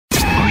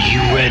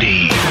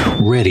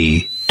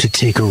Ready to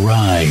take a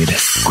ride.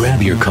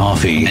 Grab your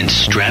coffee and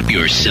strap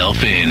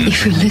yourself in.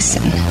 If you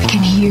listen, you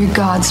can hear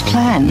God's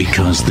plan.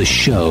 Because the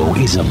show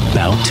is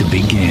about to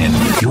begin.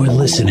 You're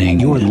listening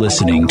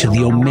to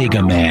the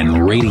Omega Man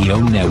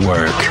Radio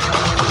Network.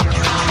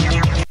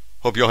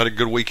 Hope you all had a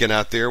good weekend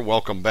out there.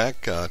 Welcome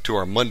back to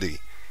our Monday,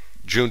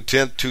 June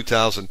 10th,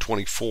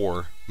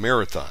 2024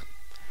 marathon.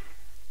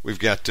 We've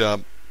got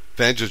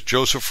Evangelist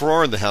Joseph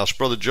Ferrara in the house.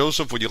 Brother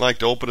Joseph, would you like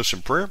to open us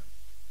in prayer?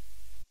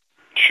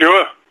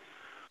 Sure.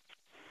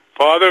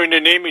 Father, in the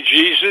name of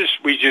Jesus,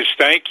 we just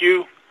thank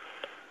you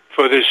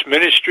for this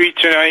ministry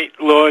tonight,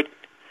 Lord.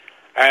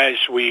 As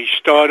we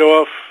start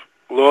off,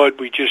 Lord,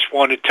 we just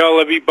want to tell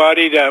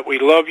everybody that we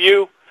love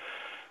you,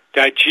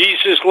 that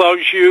Jesus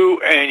loves you,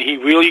 and he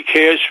really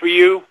cares for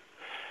you.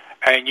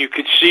 And you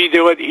could see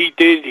that what he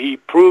did. He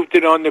proved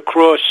it on the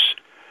cross.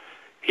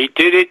 He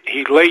did it.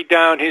 He laid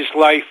down his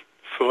life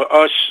for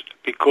us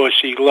because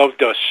he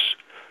loved us.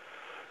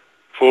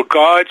 For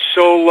God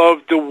so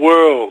loved the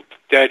world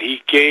that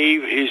he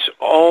gave his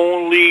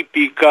only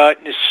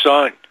begotten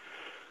Son,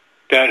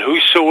 that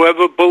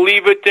whosoever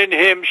believeth in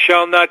him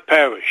shall not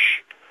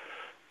perish,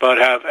 but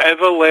have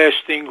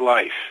everlasting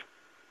life.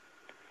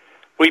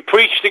 We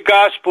preach the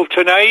gospel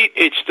tonight.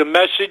 It's the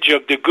message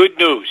of the good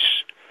news.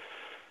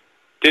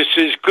 This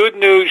is good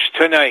news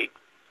tonight.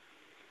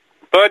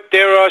 But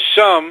there are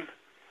some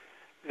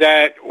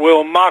that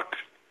will mock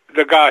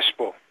the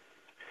gospel.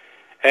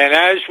 And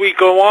as we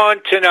go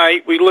on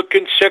tonight, we look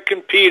in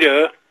 2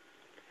 Peter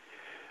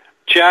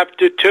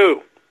chapter 2,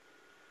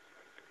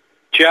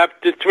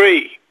 chapter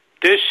 3.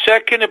 This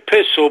second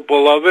epistle,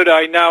 beloved,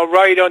 I now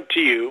write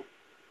unto you,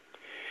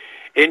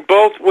 in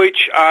both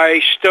which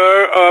I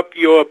stir up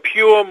your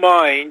pure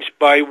minds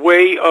by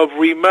way of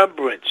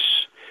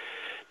remembrance,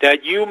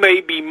 that you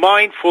may be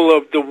mindful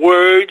of the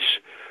words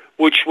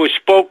which were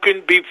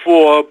spoken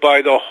before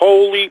by the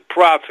holy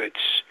prophets,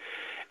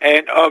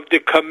 and of the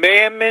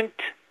commandment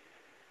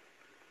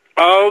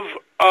of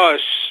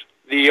us,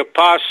 the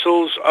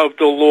apostles of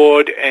the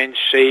Lord and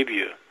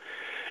Savior,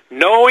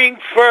 knowing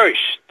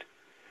first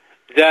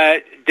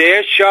that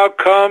there shall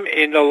come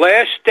in the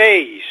last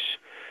days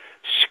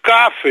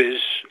scoffers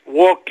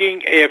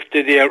walking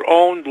after their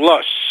own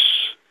lusts,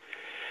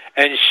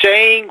 and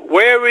saying,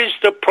 where is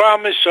the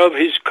promise of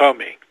his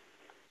coming?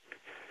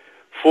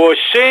 For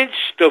since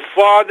the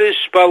fathers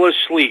fell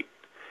asleep,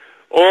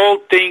 all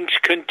things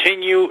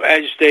continue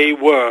as they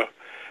were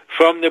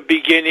from the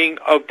beginning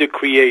of the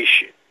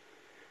creation.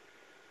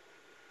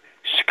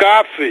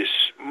 Scoffers,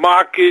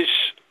 mockers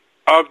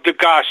of the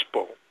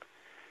gospel,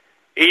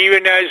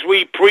 even as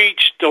we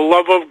preach the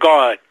love of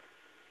God.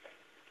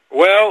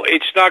 Well,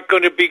 it's not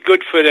going to be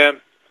good for them.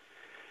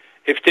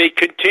 If they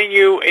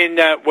continue in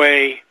that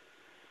way,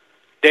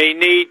 they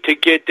need to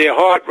get their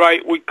heart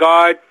right with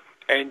God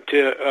and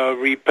to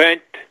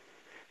repent.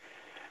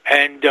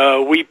 And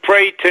we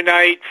pray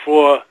tonight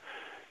for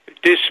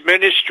this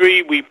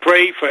ministry. We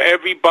pray for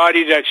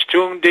everybody that's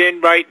tuned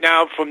in right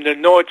now from the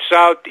north,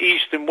 south,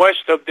 east, and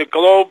west of the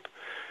globe.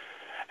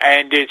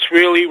 And it's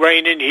really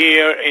raining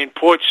here in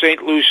Port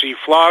St. Lucie,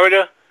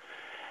 Florida.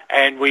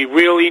 And we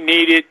really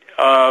need it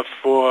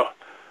for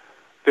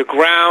the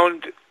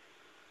ground,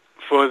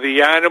 for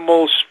the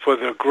animals, for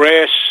the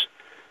grass.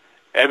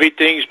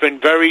 Everything's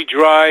been very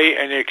dry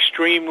and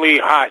extremely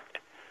hot.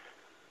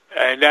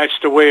 And that's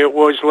the way it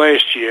was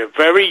last year.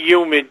 Very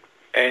humid.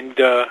 And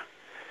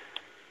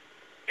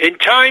in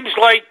times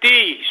like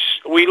these,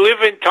 we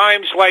live in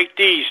times like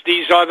these.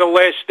 These are the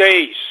last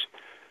days.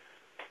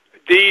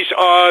 These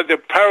are the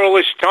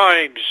perilous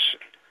times.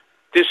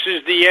 This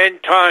is the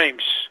end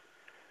times.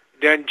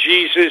 Then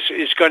Jesus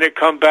is going to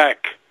come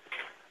back.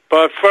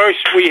 But first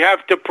we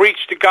have to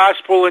preach the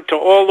gospel into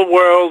all the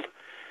world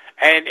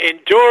and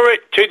endure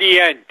it to the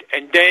end,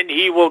 and then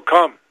he will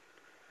come.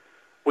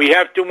 We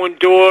have to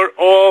endure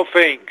all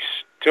things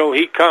till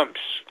he comes.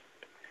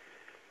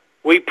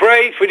 We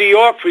pray for the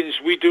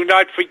orphans. We do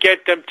not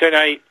forget them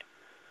tonight.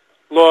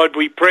 Lord,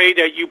 we pray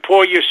that you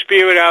pour your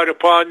Spirit out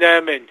upon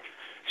them and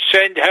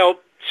send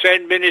help,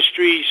 send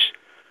ministries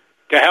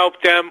to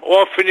help them,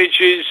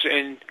 orphanages,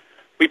 and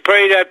we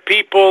pray that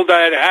people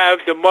that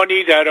have the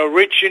money, that are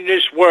rich in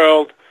this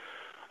world,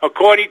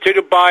 according to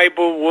the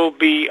Bible, will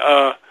be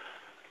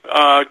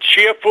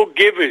cheerful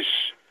givers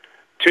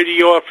to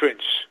the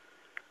orphans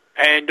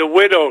and the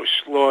widows,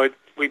 Lord.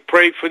 We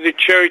pray for the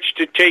church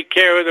to take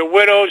care of the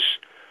widows,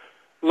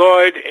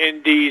 Lord,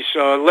 in these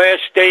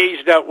last days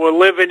that we're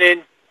living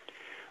in.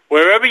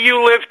 Wherever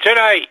you live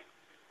tonight,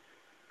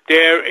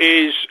 there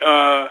is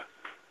the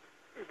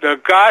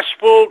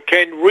gospel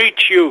can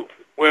reach you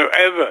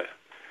wherever.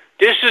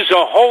 This is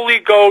a Holy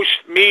Ghost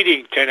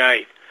meeting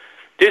tonight.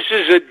 This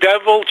is a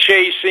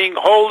devil-chasing,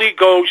 Holy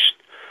Ghost,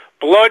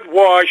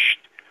 blood-washed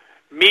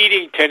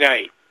meeting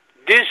tonight.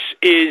 This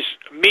is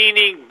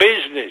meaning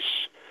business,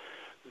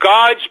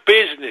 God's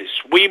business.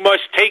 We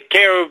must take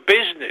care of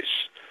business,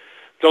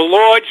 the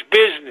Lord's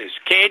business.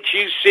 Can't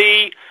you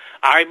see?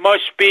 I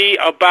must be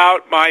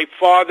about my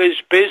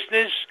Father's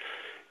business.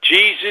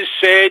 Jesus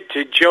said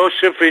to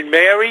Joseph and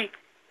Mary,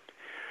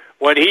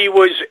 when he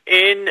was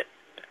in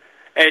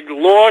and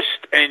lost,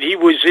 and he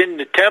was in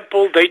the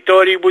temple, they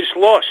thought he was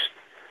lost.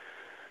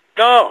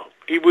 No,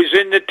 he was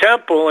in the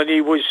temple, and he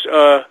was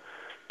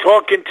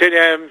talking to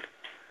them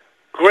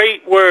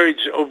great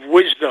words of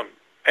wisdom,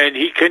 and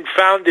he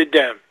confounded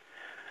them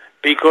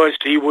because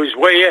he was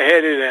way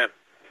ahead of them.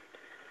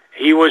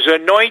 He was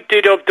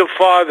anointed of the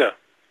Father,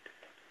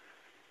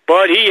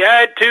 but he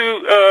had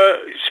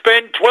to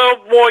spend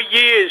 12 more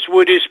years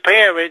with his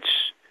parents,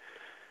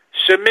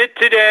 submit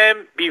to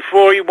them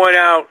before he went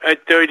out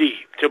at 30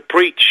 to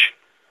preach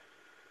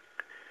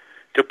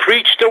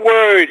the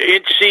word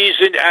in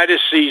season, out of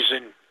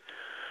season.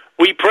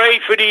 We pray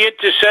for the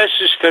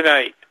intercessors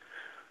tonight,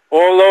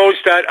 all those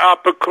that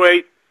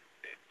operate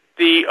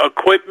the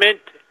equipment.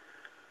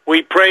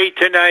 We pray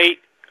tonight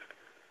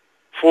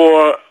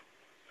for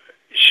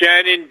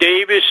Shannon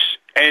Davis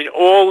and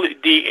all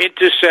the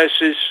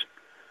intercessors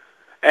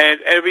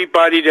and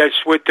everybody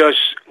that's with us.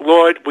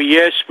 Lord,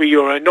 we ask for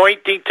your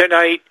anointing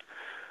tonight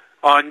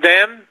on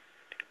them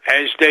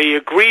as they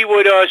agree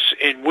with us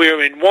and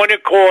we're in one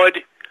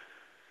accord.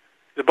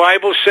 The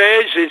Bible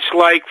says it's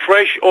like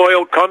fresh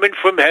oil coming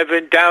from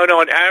heaven down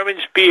on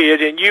Aaron's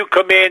beard, and you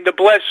command the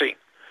blessing.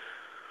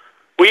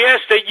 We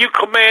ask that you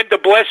command the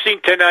blessing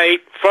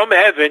tonight from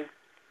heaven,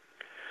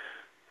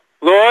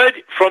 Lord,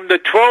 from the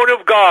throne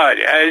of God,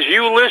 as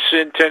you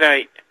listen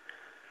tonight.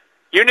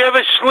 You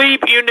never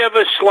sleep, you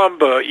never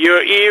slumber.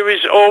 Your ear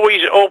is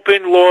always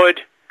open, Lord.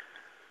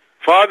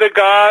 Father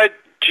God,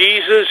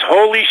 Jesus,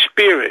 Holy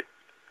Spirit,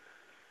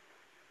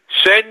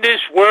 send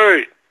this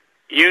word.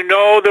 You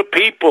know the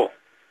people.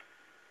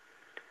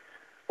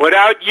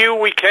 Without you,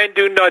 we can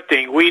do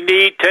nothing. We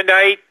need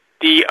tonight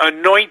the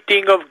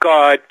anointing of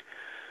God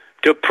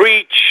to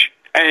preach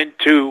and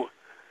to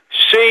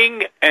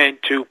sing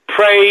and to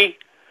pray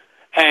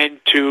and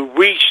to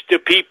reach the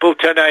people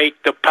tonight.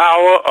 The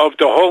power of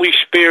the Holy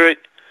Spirit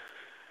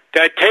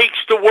that takes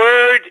the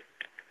word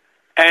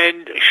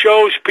and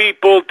shows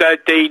people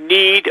that they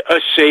need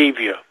a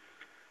Savior.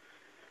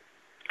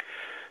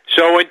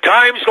 So in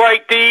times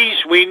like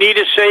these, we need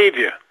a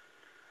Savior.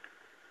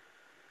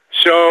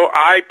 So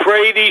I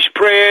pray these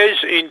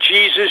prayers in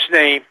Jesus'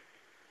 name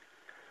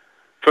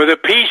for the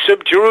peace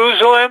of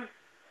Jerusalem.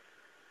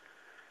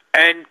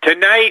 And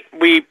tonight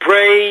we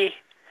pray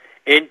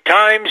in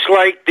times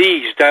like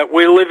these that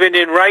we're living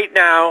in right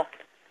now.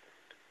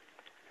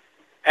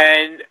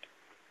 And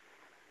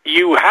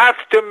you have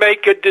to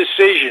make a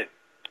decision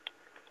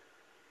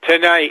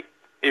tonight.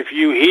 If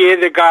you hear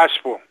the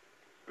gospel,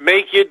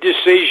 make your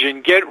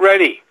decision. Get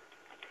ready.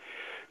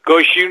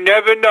 Because you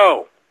never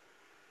know.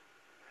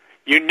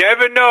 You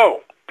never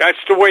know.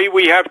 That's the way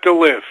we have to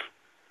live.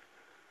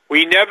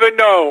 We never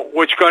know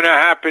what's going to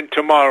happen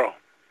tomorrow.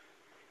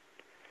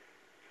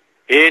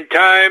 In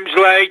times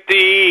like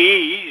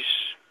these,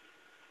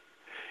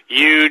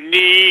 you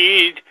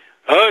need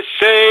a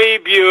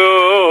Savior.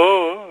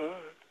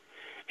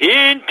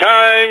 In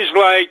times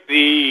like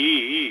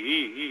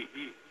these,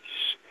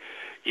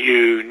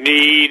 you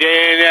need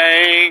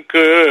an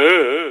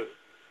anchor.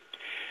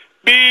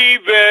 Be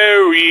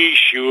very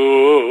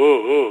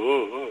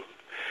sure.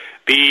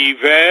 Be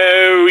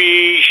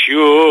very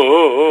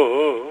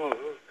sure.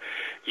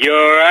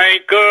 Your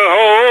anchor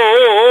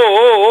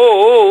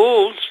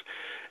holds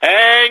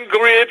and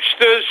grips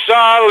the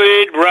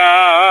solid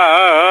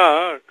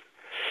rock.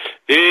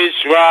 This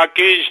rock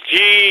is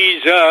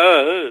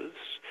Jesus.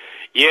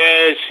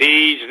 Yes,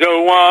 he's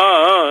the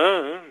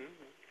one.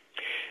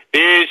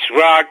 This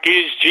rock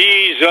is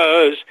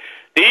Jesus,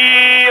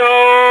 the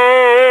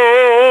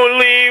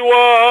only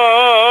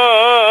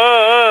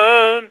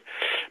one.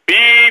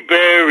 Be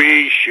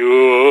very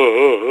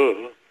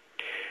sure.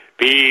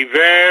 Be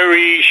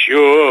very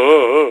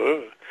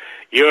sure.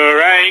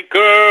 Your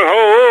anchor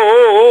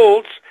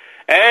holds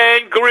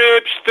and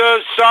grips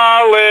the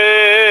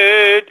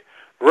solid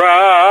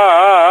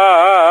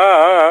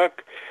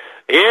rock.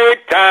 In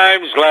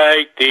times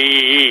like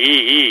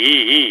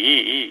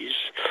these,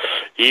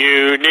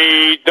 you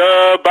need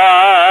the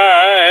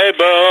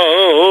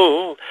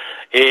Bible.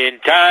 In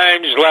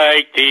times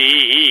like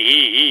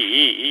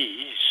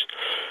these,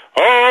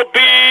 oh,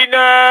 be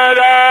not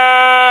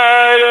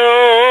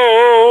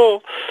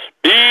idle.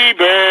 Be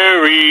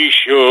very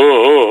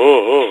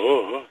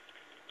sure.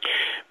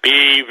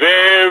 Be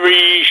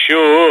very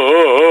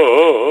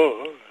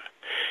sure.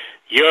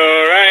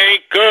 Your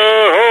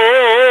anchor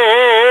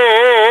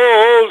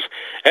holds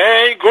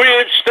and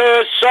grips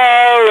the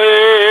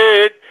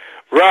solid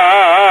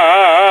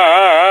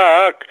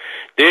rock.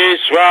 This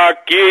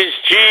rock is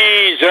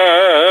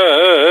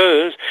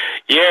Jesus.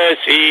 Yes,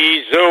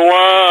 he's the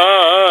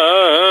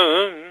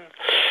one.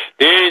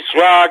 This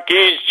rock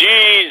is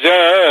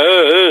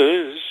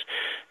Jesus,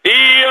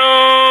 the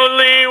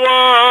only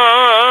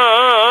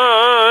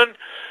one.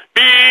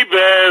 Be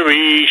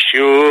very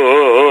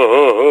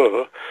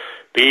sure.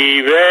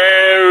 Be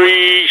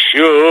very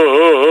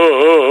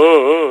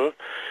sure.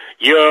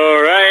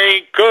 Your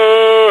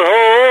anchor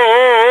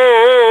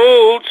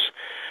holds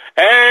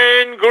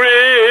and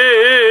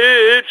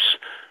grips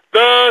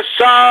the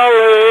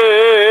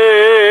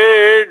solid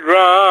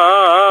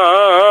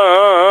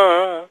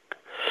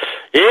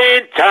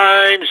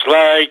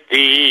like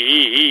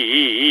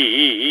these,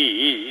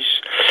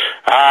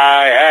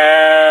 I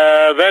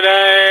have an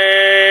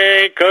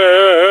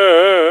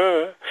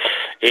anchor.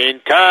 In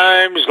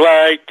times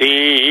like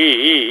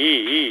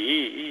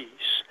these,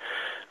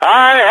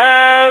 I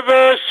have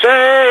a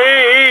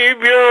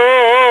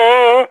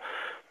Savior.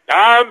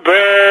 I'm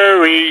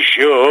very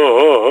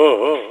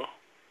sure.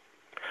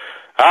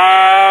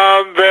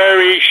 I'm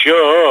very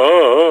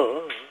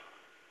sure.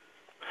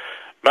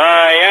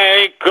 My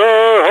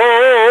anchor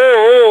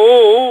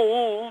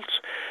holds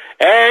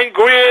and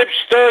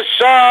grips the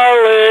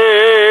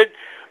solid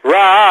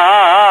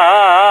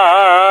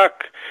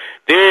rock.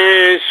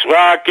 This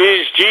rock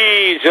is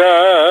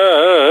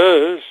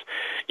Jesus.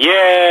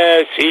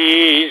 Yes,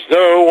 he's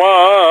the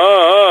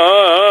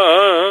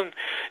one.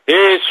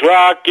 This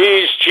rock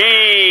is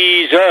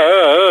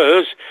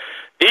Jesus,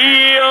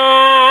 the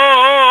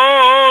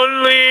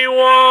only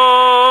one.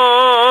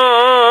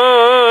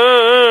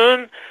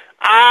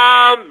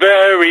 I'm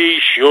very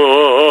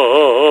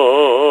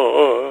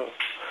sure.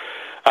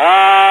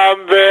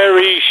 I'm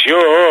very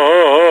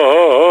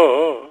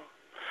sure.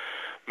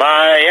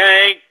 My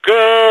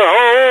anchor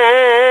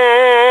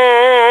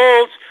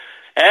holds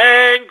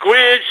and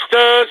grips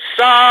the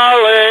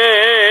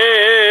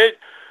solid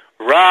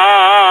rock.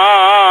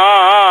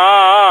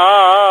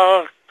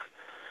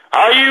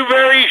 Are you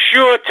very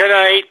sure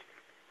tonight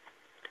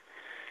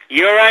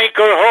your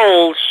anchor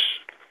holds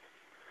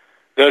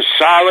the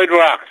solid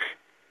rock?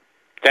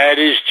 That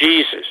is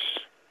Jesus.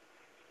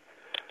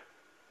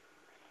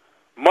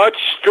 Much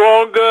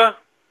stronger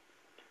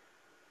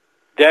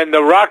than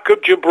the rock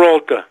of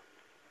Gibraltar.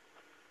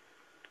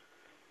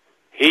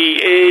 He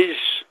is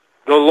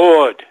the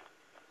Lord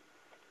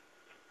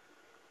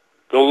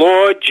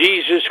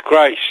Jesus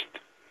Christ.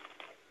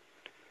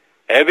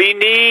 Every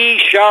knee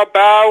shall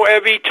bow,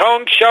 every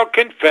tongue shall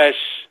confess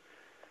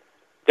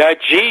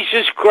that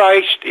Jesus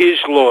Christ is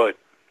Lord.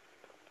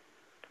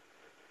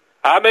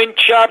 I'm in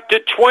chapter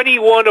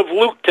 21 of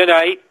Luke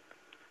tonight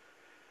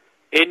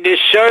in this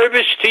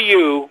service to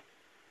you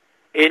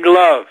in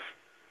love.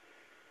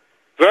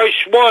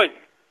 Verse 1,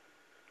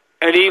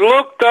 and he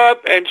looked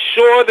up and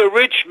saw the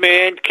rich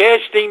man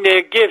casting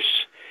their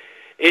gifts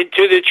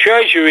into the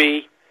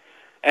treasury,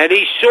 and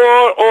he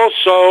saw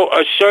also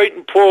a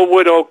certain poor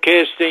widow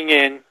casting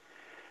in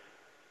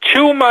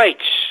 2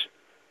 mites.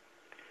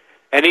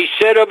 And he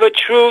said, of a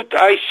truth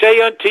I say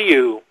unto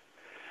you,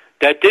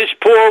 that this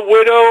poor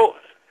widow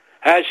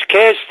has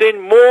cast in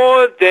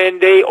more than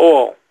they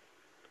all.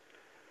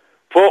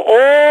 For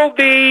all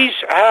these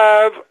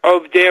have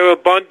of their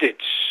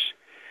abundance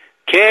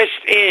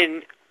cast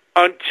in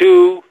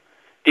unto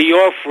the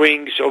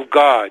offerings of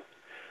God.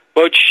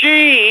 But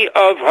she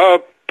of her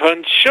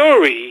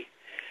pensuri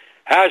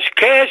has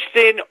cast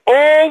in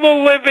all the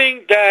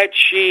living that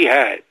she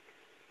had.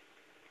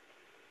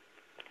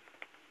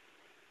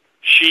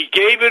 She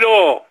gave it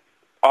all.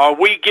 Are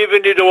we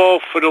giving it all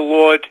for the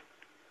Lord?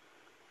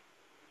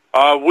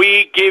 Are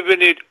we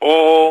giving it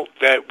all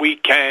that we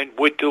can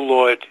with the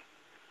Lord?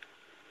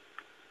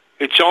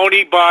 It's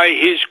only by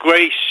His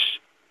grace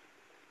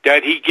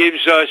that He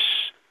gives us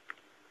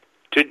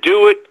to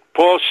do it.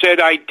 Paul said,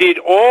 I did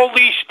all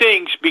these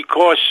things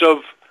because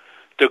of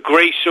the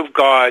grace of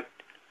God,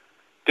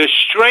 the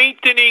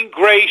strengthening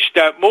grace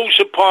that moves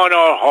upon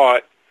our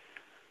heart,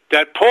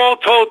 that Paul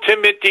told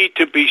Timothy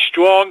to be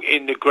strong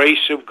in the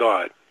grace of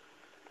God.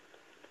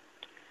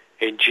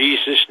 In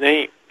Jesus'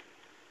 name.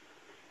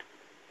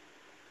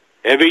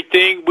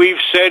 Everything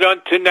we've said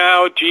unto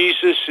now,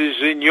 Jesus,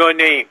 is in your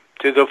name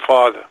to the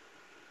Father.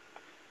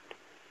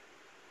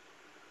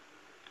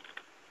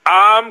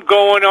 I'm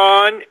going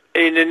on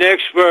in the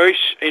next verse,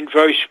 in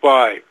verse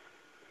 5.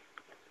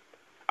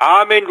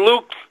 I'm in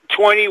Luke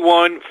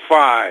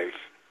 21:5.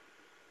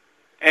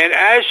 And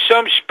as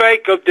some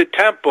spake of the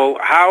temple,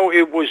 how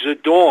it was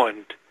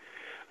adorned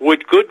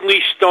with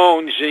goodly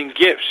stones and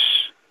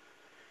gifts,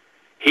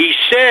 he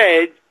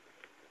said,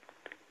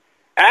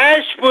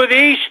 as for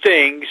these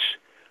things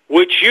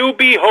which you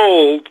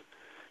behold,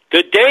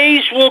 the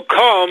days will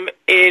come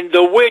in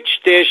the which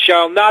there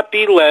shall not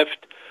be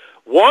left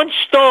one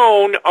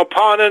stone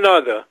upon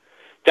another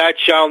that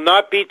shall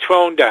not be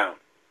thrown down.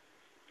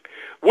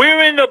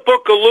 We're in the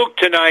book of Luke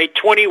tonight,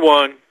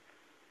 21,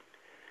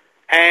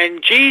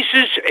 and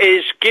Jesus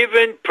is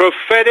given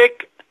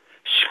prophetic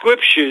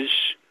scriptures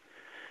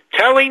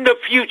telling the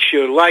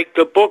future like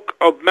the book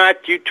of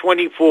Matthew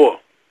 24.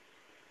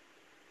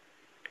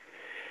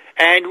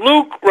 And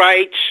Luke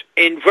writes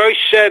in verse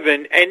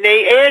 7, and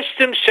they asked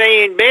him,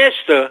 saying,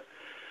 Master,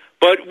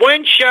 but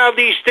when shall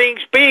these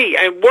things be?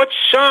 And what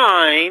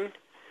sign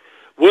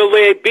will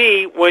there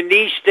be when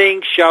these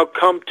things shall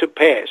come to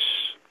pass?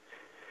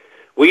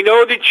 We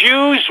know the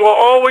Jews were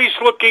always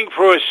looking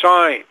for a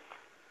sign.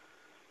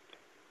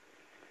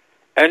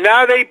 And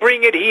now they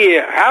bring it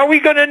here. How are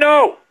we going to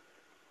know?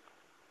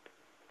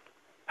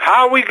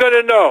 How are we going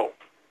to know?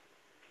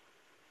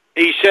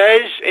 He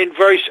says in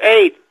verse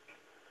 8,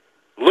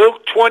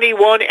 Luke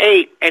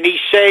 21:8, and he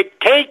said,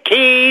 take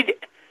heed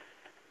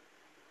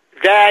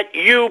that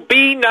you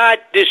be not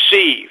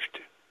deceived.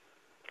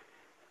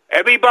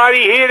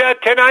 Everybody hear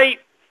that tonight?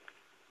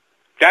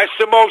 That's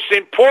the most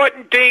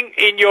important thing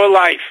in your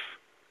life,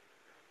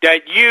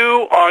 that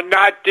you are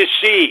not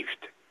deceived.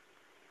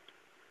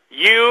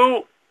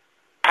 You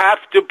have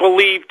to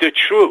believe the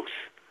truth.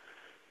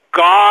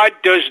 God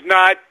does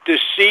not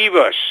deceive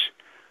us.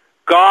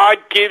 God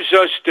gives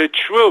us the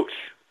truth.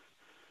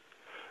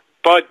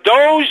 But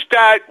those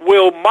that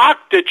will mock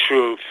the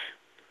truth,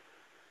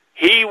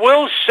 he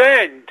will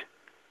send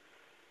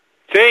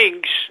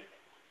things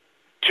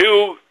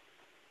to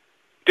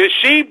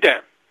deceive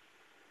them.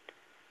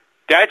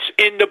 That's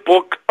in the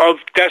book of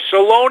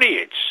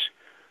Thessalonians,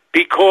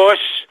 because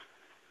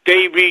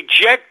they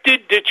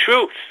rejected the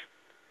truth.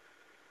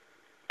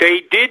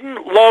 They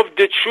didn't love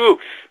the truth.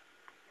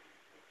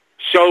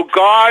 So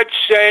God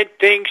sent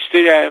things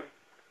to them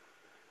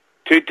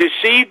to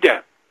deceive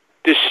them,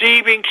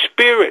 deceiving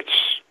spirits.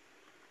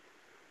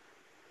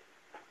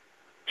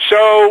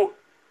 So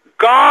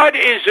God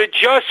is a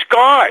just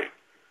God.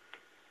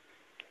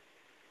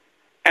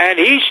 And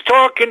he's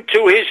talking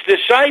to his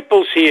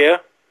disciples here.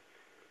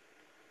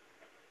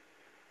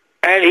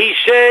 And he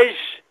says,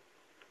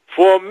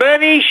 for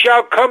many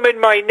shall come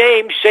in my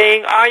name,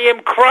 saying, I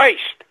am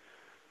Christ.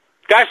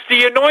 That's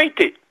the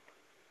anointed.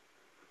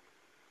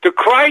 The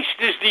Christ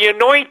is the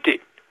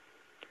anointed.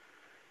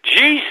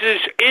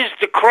 Jesus is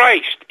the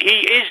Christ. He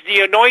is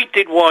the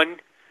anointed one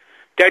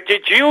that the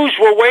Jews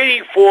were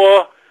waiting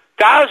for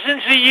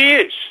thousands of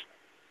years.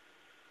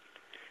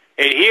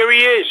 And here he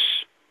is.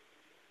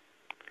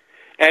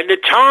 And the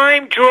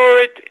time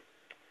draweth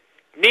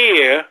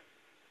near,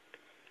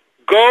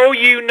 go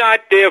you not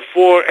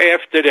therefore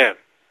after them.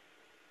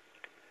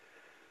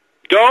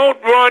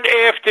 Don't run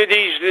after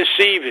these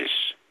deceivers,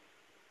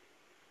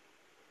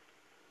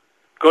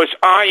 because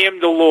I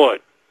am the Lord.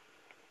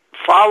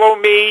 Follow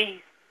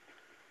me,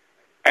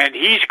 and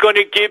he's going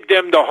to give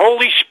them the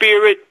Holy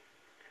Spirit.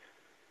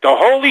 The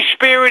Holy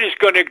Spirit is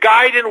going to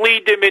guide and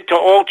lead them into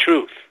all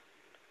truth.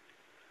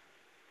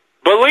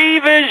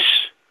 Believers,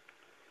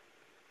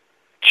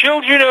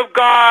 children of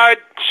God,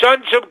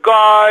 sons of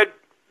God,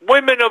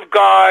 women of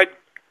God,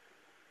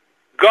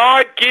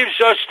 God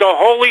gives us the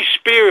Holy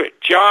Spirit.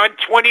 John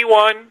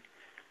 21,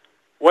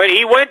 when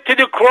he went to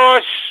the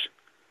cross,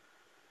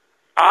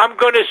 I'm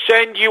going to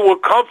send you a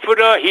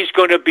comforter. He's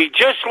going to be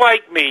just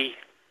like me,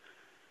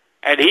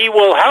 and he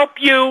will help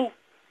you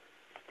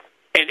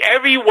in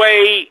every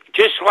way,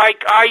 just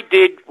like I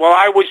did while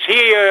I was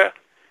here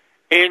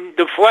in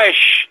the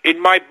flesh,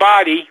 in my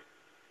body,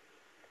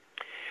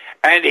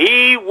 and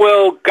he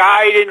will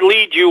guide and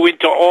lead you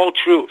into all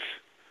truth.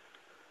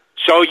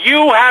 So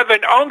you have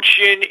an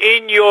unction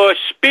in your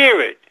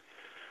spirit.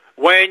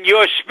 When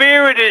your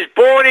spirit is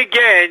born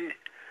again,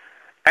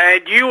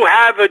 and you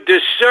have a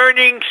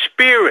discerning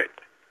spirit,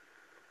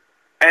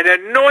 an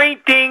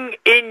anointing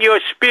in your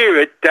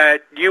spirit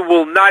that you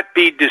will not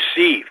be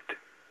deceived.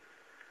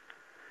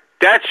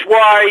 That's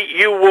why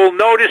you will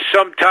notice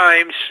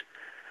sometimes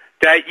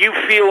that you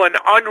feel an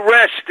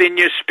unrest in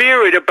your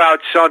spirit about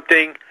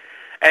something,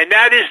 and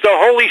that is the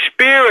Holy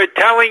Spirit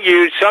telling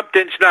you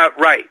something's not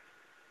right.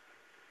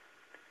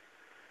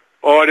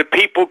 Or the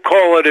people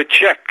call it a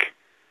check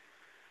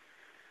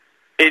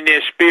in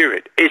their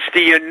spirit. It's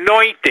the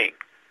anointing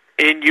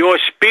in your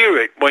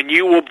spirit when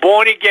you were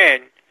born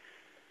again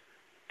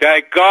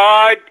that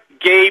God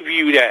gave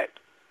you that.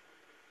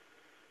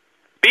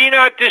 Be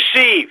not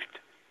deceived.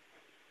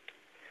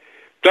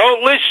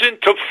 Don't listen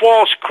to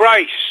false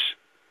Christs.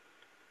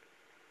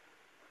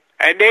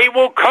 And they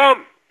will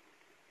come.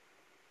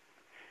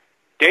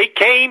 They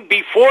came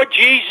before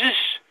Jesus.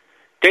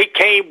 They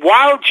came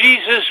while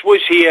Jesus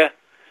was here.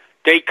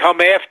 They come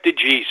after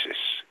Jesus.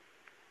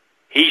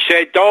 He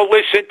said, don't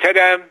listen to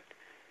them.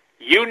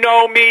 You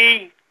know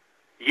me.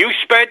 You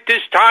spent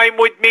this time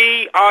with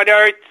me on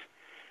earth.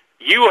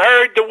 You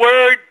heard the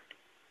word.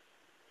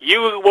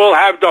 You will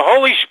have the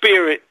Holy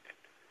Spirit,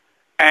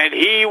 and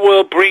he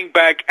will bring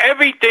back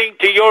everything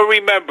to your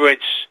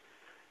remembrance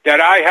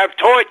that I have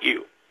taught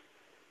you.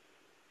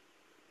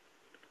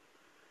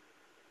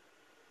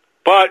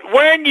 But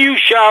when you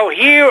shall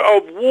hear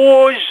of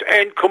wars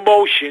and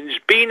commotions,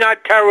 be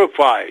not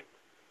terrified,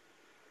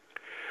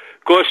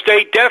 because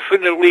they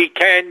definitely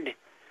can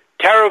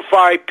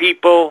terrify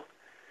people.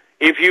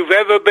 If you've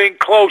ever been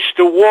close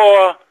to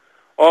war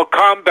or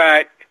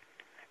combat,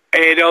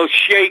 it'll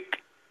shake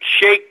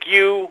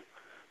you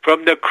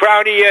from the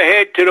crown of your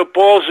head to the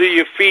balls of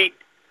your feet,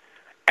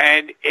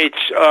 and it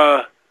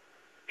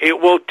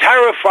will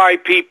terrify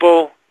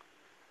people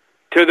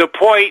to the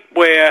point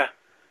where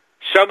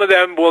some of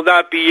them will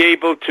not be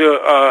able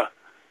to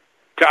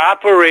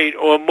operate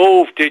or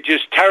move. They're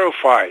just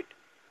terrified,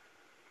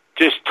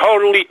 just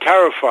totally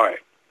terrified.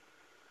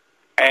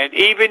 And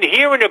even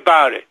hearing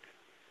about it,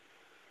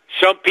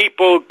 some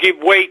people give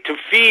way to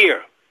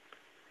fear.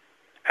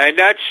 And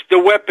that's the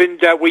weapon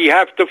that we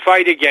have to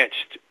fight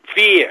against,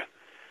 fear.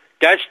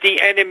 That's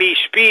the enemy's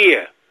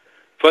fear.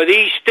 For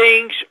these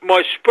things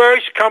must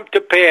first come to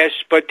pass,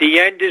 but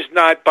the end is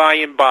not by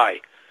and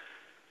by.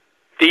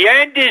 The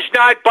end is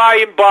not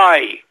by and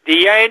by.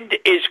 The end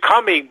is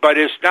coming, but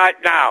it's not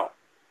now.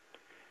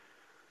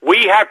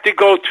 We have to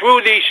go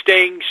through these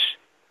things,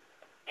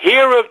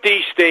 hear of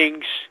these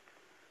things,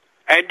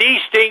 and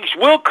these things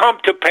will come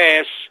to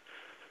pass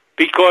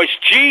because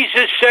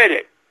Jesus said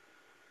it,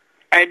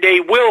 and they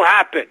will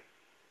happen.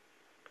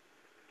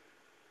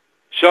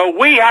 So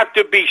we have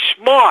to be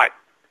smart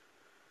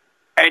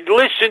and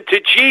listen to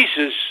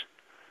Jesus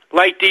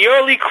like the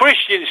early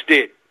Christians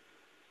did.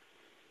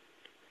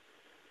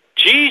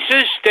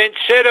 Jesus then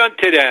said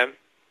unto them,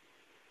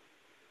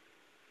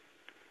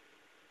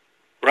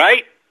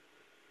 right?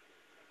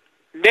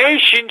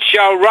 Nation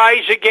shall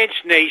rise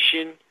against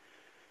nation,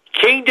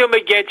 kingdom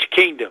against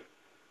kingdom.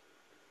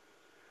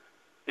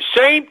 The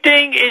same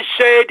thing is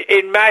said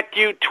in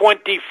Matthew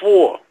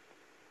 24.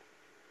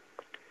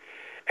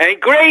 And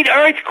great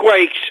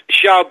earthquakes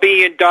shall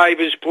be in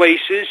divers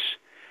places,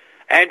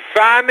 and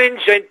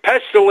famines and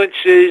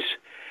pestilences,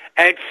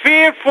 and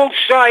fearful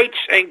sights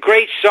and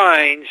great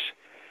signs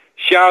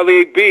shall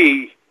they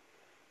be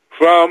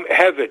from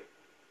heaven.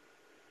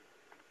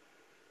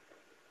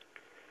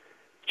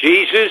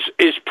 Jesus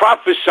is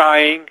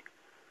prophesying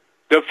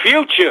the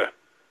future,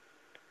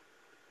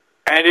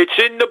 and it's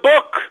in the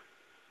book.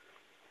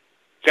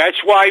 That's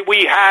why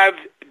we have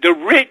the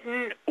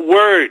written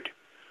word.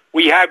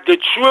 We have the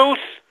truth.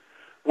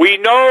 We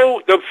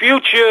know the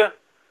future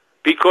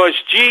because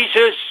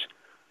Jesus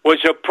was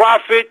a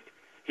prophet,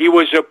 he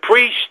was a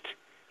priest,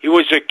 he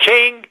was a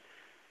king,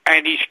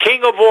 and he's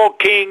King of all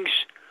kings,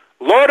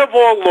 Lord of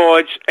all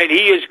lords, and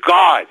he is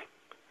God.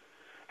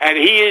 And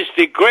he is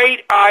the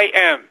great I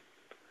am.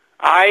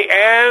 I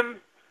am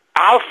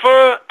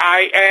Alpha,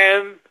 I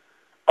am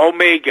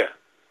Omega.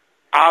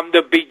 I'm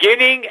the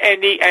beginning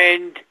and the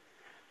end.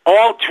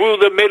 All through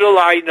the middle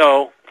I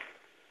know.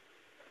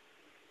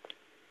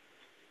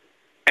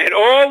 And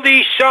all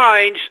these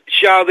signs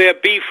shall there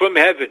be from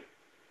heaven.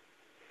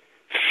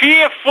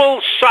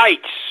 Fearful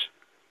sights.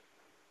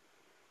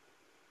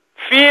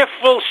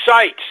 Fearful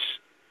sights.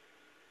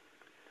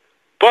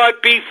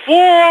 But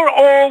before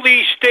all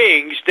these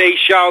things they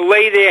shall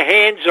lay their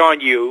hands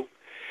on you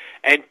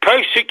and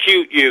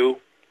persecute you,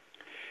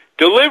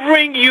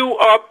 delivering you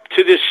up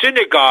to the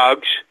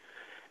synagogues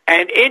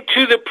and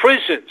into the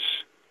prisons,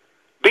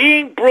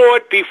 being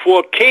brought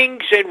before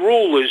kings and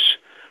rulers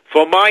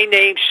for my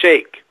name's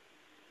sake.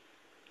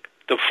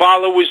 The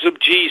followers of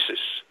Jesus,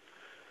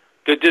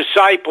 the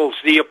disciples,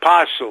 the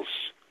apostles,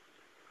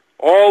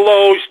 all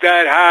those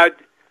that had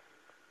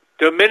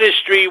the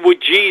ministry with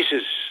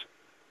Jesus.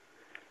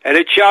 And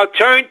it shall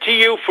turn to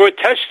you for a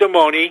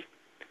testimony.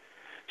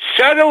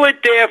 Settle it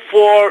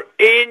therefore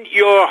in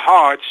your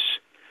hearts,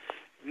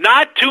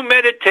 not to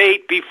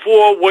meditate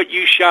before what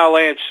you shall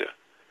answer.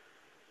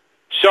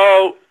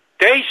 So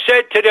they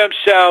said to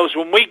themselves,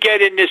 when we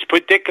get in this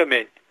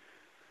predicament,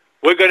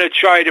 we're going to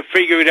try to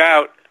figure it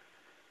out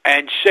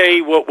and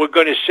say what we're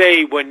going to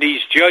say when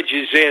these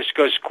judges ask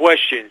us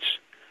questions.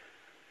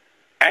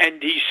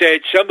 And he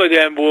said, some of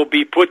them will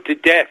be put to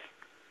death.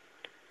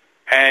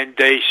 And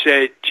they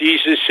said,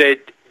 Jesus said,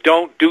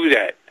 don't do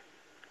that.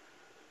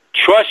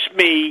 Trust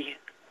me,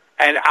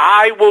 and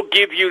I will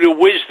give you the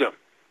wisdom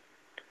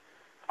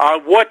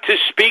on what to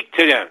speak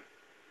to them.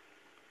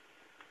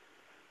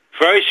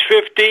 Verse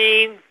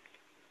 15,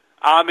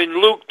 I'm in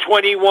Luke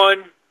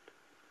 21,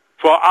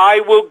 for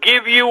I will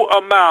give you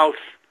a mouth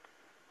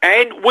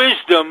and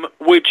wisdom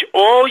which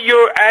all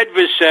your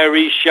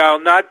adversaries shall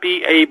not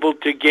be able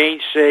to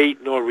gainsay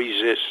nor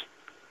resist.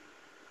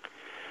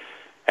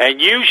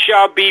 And you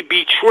shall be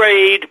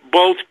betrayed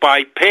both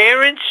by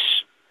parents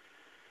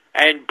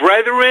and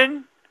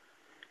brethren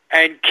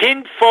and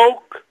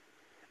kinfolk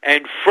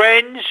and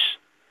friends,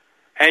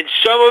 and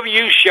some of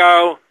you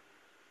shall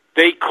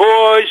they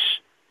cause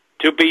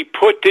to be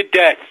put to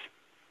death.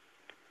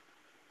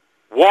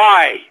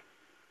 Why?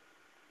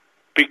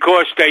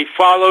 Because they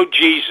followed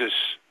Jesus.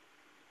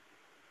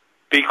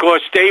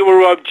 Because they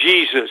were of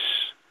Jesus.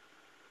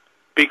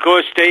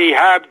 Because they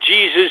have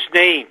Jesus'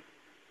 name.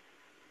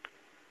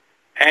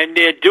 And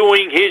they're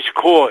doing his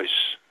cause.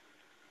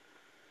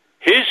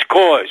 His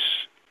cause.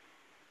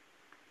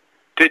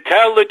 To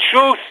tell the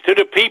truth to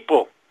the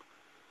people.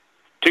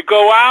 To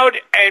go out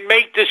and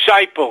make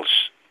disciples.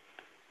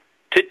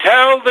 To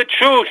tell the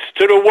truth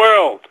to the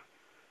world.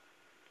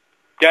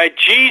 That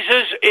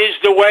Jesus is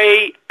the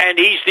way and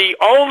he's the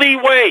only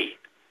way.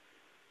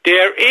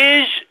 There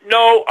is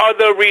no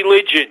other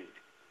religion.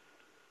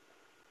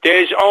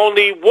 There's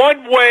only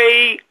one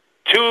way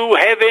to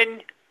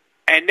heaven,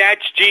 and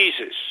that's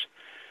Jesus.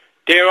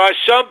 There are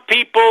some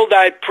people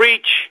that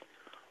preach,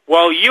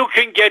 well, you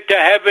can get to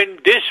heaven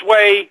this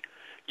way,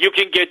 you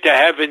can get to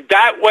heaven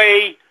that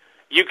way,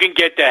 you can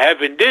get to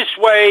heaven this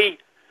way,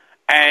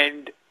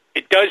 and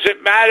it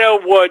doesn't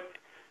matter what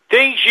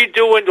things you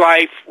do in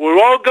life,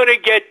 we're all going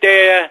to get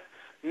there.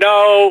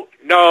 No,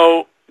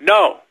 no,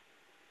 no.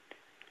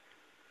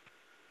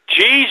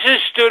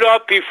 Jesus stood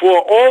up before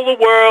all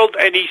the world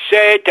and he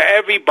said to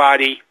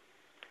everybody,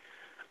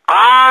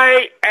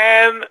 I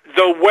am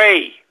the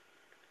way.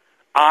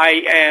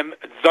 I am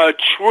the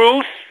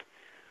truth.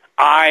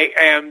 I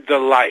am the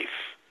life.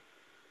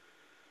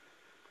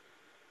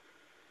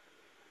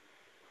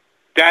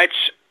 that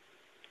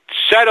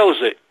settles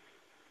it.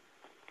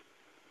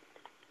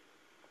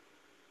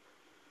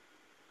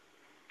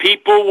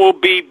 People will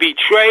be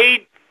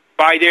betrayed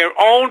by their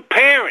own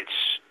parents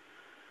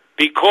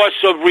because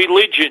of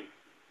religion,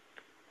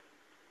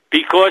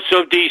 because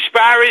of these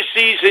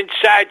Pharisees and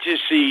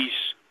Sadducees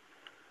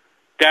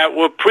that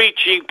were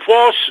preaching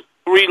false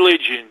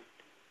religion,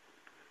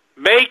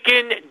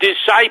 making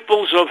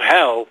disciples of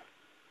hell,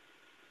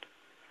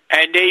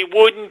 and they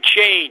wouldn't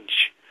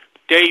change.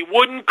 They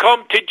wouldn't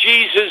come to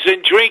Jesus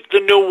and drink the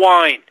new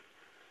wine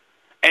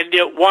and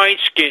the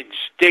wineskins.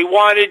 They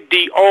wanted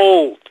the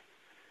old,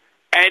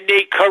 and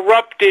they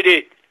corrupted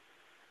it,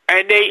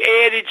 and they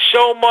added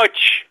so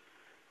much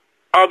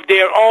of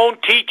their own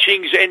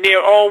teachings and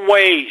their own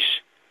ways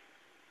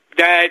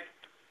that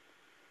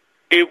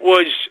it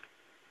was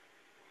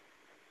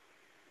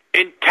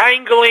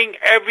entangling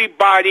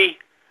everybody,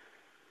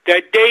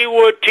 that they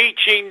were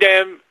teaching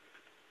them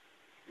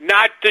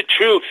not the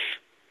truth.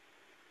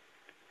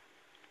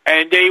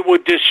 And they were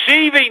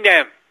deceiving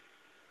them.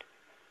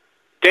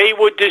 They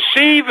were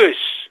deceivers.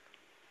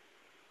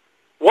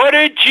 What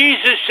did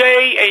Jesus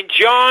say in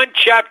John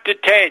chapter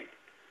 10?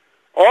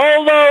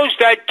 All those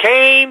that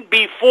came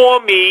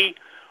before me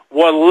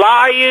were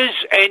liars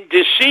and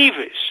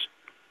deceivers.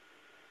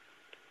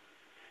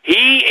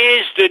 He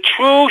is the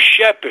true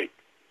shepherd,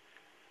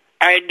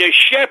 and the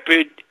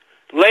shepherd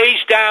lays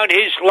down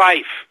his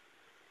life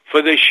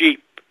for the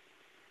sheep.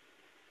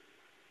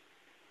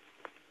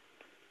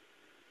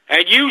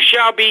 And you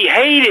shall be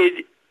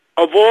hated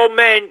of all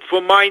men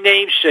for my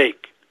name's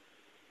sake.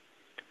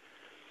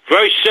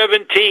 Verse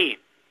 17.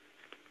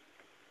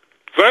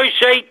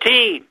 Verse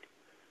 18.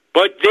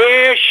 But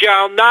there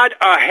shall not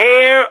a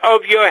hair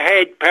of your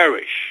head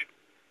perish.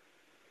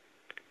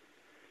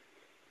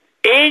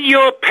 In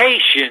your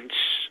patience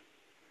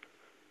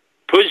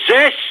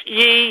possess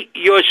ye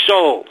your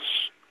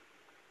souls.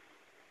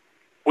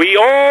 We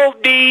all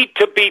need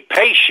to be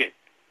patient.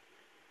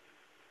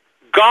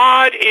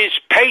 God is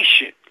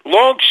patient,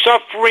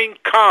 long-suffering,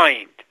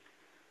 kind.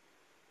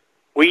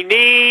 We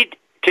need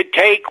to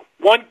take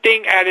one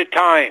thing at a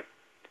time.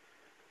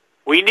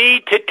 We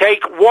need to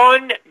take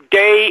one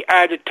day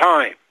at a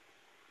time.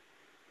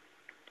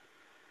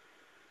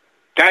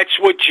 That's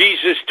what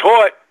Jesus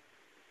taught.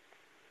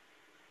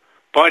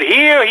 But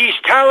here he's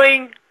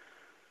telling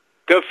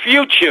the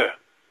future,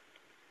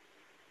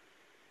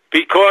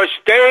 because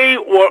they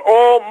were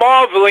all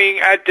marveling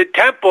at the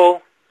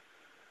temple,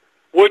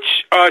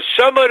 which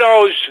some of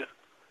those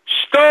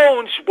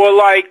stones were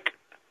like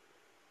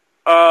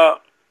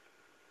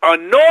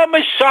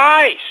enormous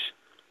size.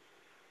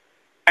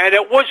 And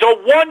it was a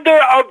wonder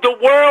of the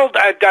world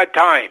at that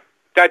time,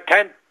 that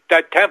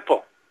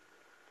temple.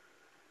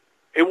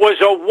 It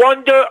was a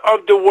wonder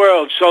of the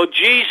world. So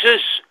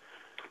Jesus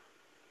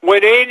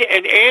went in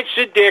and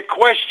answered their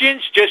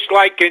questions, just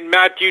like in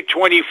Matthew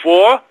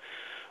 24.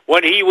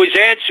 When he was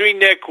answering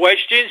their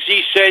questions,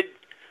 he said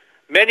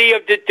many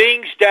of the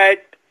things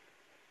that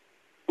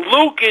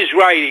Luke is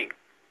writing.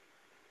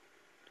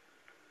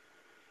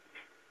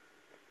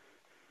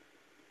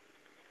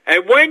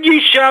 And when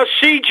ye shall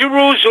see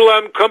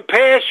Jerusalem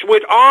compassed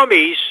with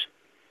armies,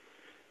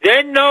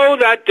 then know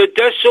that the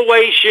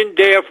desolation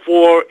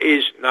therefore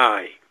is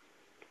nigh.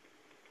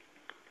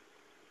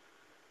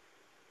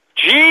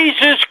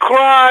 Jesus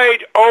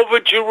cried over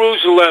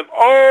Jerusalem,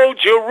 "Oh,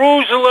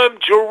 Jerusalem,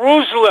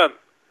 Jerusalem,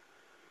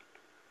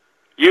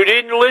 you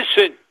didn't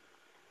listen.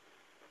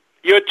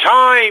 Your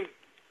time,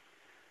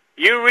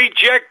 you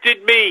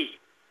rejected me,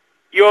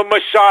 your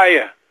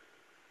Messiah,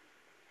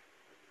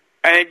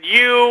 and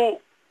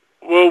you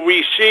will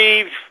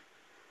receive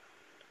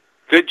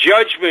the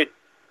judgment,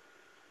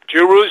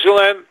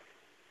 Jerusalem,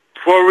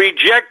 for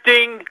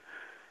rejecting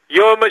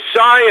your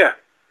Messiah."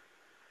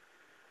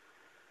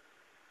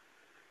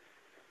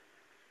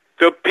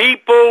 The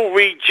people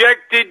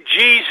rejected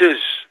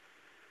Jesus.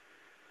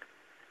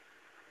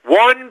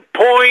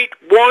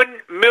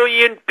 1.1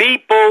 million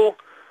people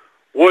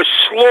were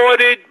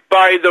slaughtered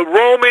by the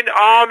Roman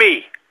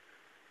army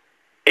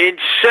in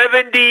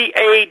 70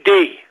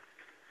 AD.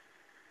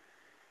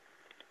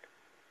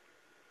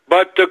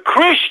 But the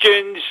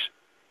Christians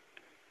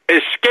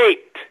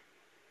escaped.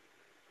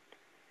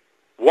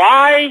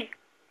 Why?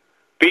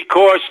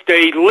 Because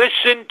they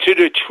listened to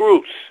the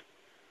truth.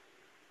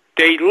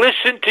 They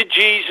listened to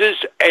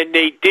Jesus and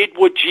they did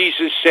what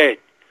Jesus said.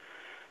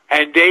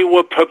 And they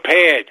were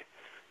prepared.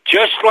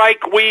 Just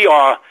like we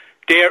are,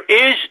 there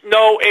is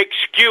no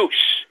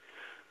excuse.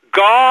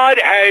 God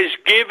has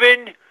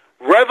given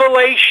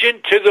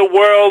revelation to the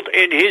world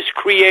in His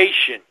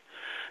creation.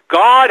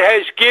 God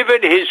has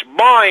given His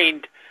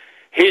mind,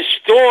 His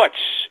thoughts,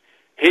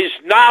 His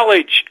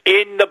knowledge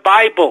in the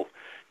Bible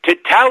to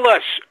tell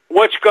us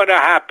what's going to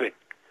happen,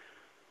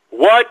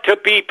 what to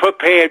be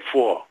prepared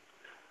for,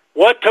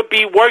 what to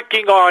be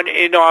working on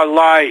in our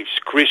lives,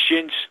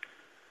 Christians.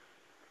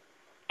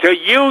 To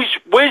use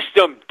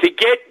wisdom, to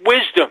get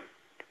wisdom.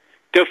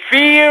 The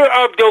fear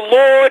of the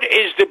Lord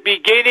is the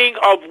beginning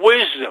of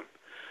wisdom.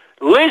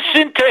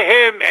 Listen to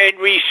Him and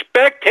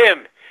respect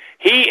Him.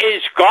 He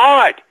is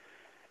God.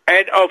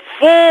 And a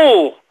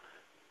fool,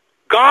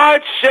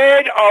 God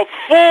said a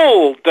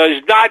fool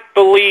does not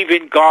believe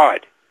in God.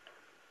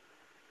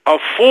 A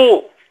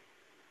fool.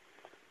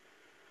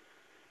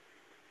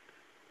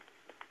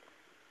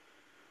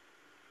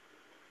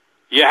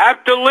 You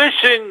have to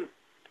listen.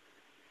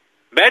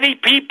 Many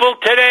people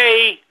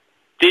today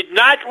did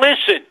not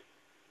listen.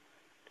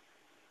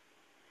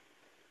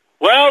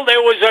 Well, there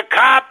was a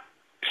cop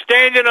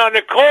standing on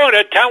the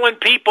corner telling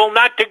people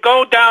not to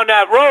go down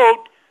that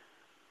road,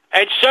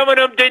 and some of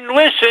them didn't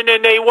listen,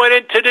 and they went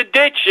into the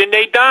ditch, and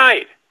they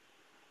died.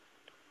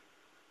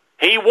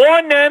 He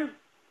warned them.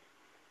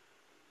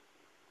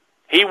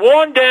 He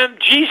warned them.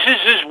 Jesus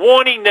is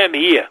warning them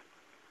here.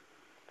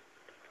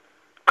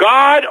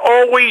 God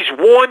always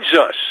warns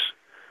us.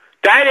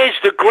 That is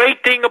the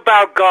great thing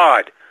about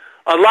God.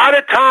 A lot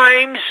of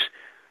times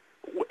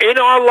in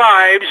our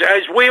lives,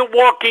 as we're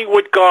walking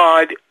with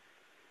God,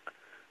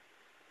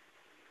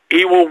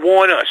 He will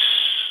warn us.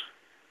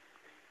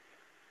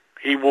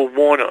 He will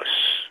warn us.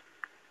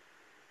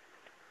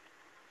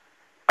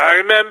 I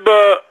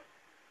remember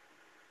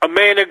a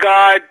man of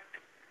God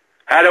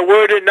had a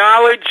word of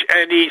knowledge,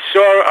 and he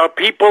saw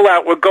people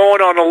that were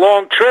going on a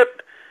long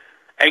trip,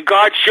 and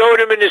God showed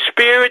him in the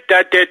spirit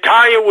that their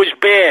tire was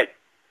bad.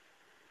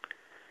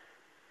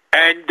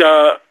 And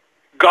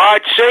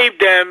God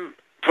saved them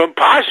from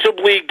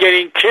possibly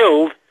getting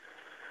killed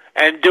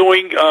and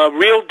doing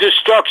real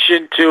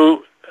destruction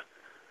to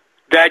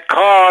that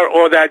car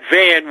or that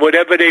van,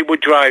 whatever they were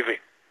driving.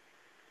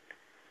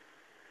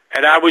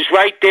 And I was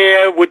right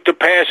there with the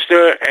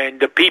pastor, and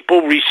the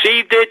people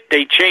received it.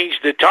 They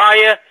changed the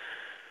tire,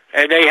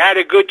 and they had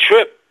a good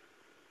trip.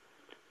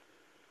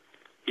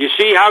 You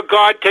see how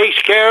God takes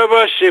care of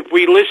us if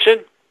we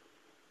listen?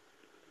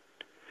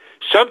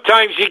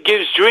 Sometimes He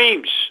gives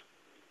dreams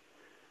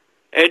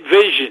and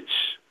visions.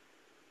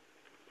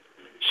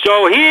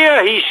 So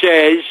here He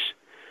says,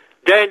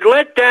 then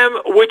let them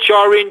which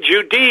are in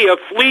Judea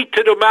flee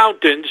to the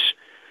mountains,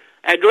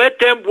 and let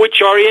them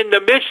which are in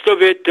the midst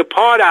of it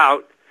depart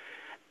out,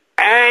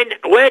 and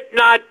let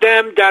not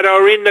them that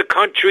are in the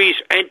countries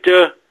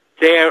enter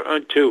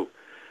thereunto.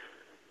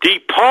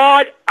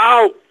 Depart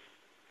out.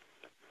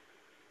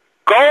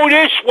 Go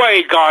this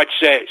way, God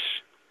says.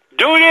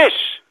 Do this.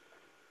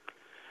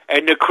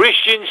 And the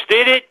Christians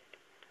did it.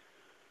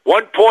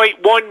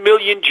 1.1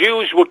 million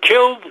Jews were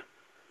killed.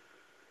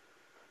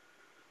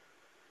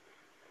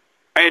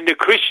 And the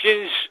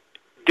Christians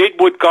did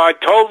what God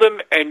told them,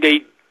 and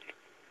they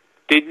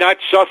did not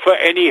suffer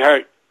any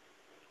hurt.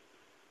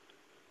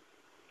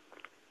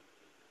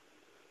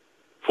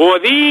 For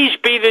these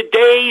be the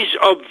days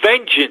of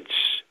vengeance,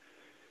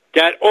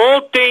 that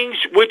all things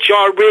which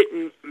are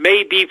written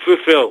may be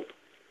fulfilled.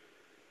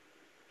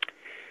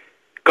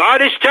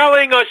 God is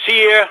telling us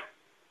here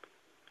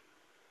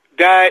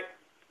that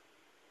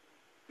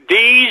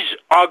these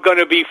are going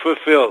to be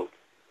fulfilled.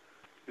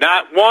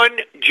 Not one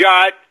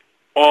jot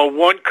or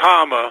one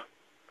comma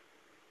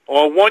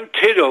or one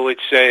tittle, it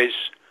says,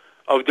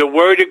 of the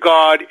Word of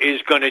God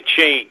is going to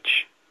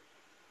change.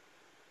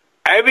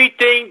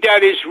 Everything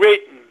that is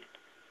written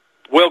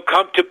will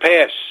come to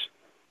pass.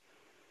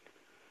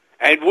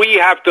 And we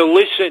have to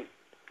listen.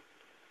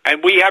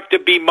 And we have to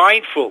be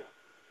mindful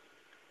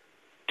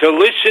to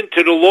listen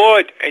to the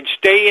Lord and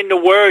stay in the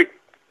Word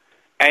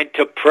and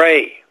to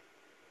pray.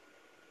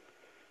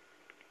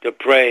 To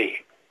pray.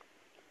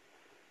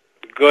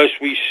 Because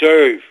we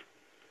serve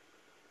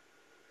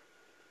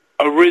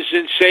a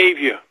risen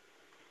Savior.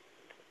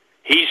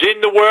 He's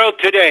in the world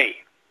today.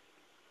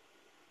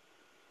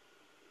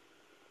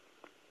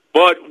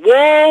 But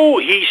woe,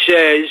 He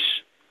says,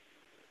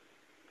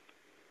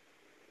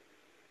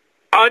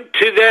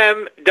 unto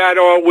them that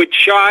are with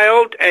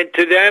child, and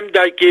to them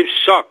that give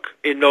suck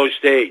in those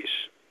days.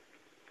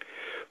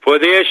 For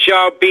there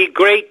shall be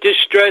great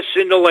distress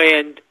in the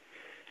land,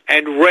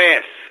 and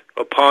wrath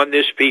upon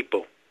this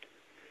people.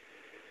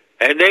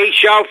 And they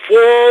shall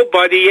fall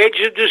by the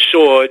edge of the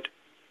sword,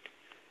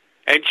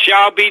 and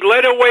shall be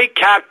led away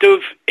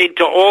captive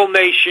into all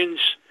nations,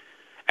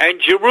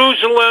 and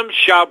Jerusalem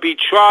shall be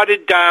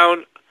trodden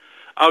down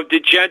of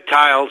the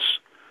Gentiles,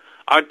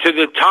 unto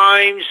the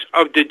times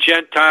of the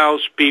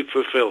Gentiles be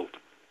fulfilled.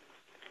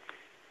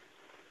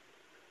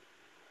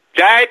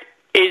 That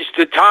is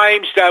the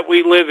times that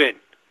we live in.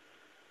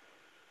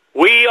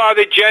 We are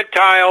the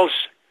Gentiles,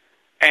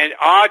 and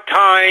our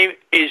time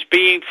is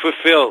being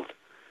fulfilled.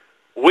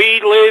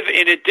 We live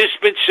in a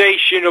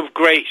dispensation of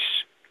grace,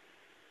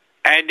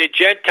 and the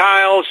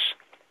Gentiles,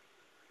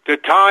 the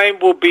time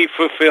will be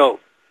fulfilled.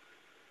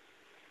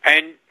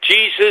 And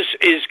Jesus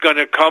is going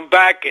to come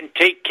back and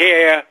take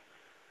care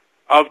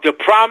of the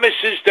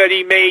promises that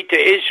He made to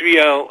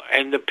Israel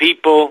and the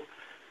people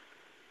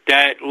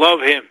that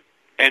love Him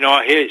and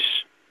are His.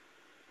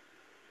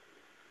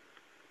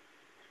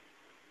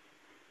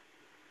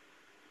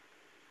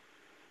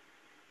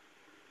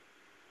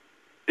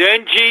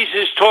 Then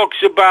Jesus talks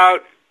about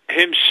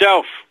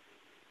Himself.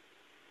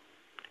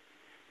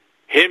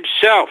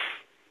 Himself.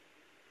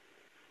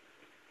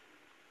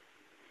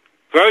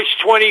 Verse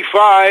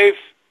 25,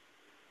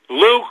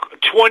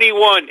 Luke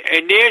 21,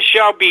 and there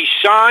shall be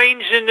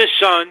signs in the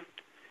sun,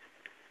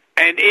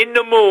 and in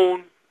the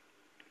moon,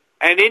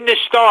 and in the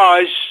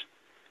stars,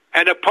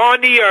 and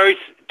upon the earth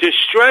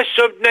distress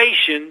of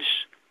nations,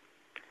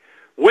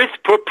 with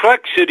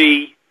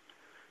perplexity,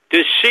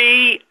 the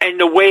sea and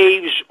the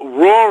waves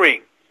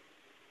roaring,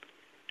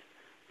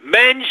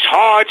 men's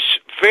hearts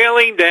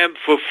failing them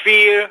for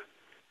fear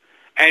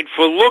and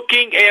for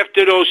looking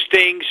after those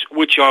things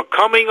which are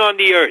coming on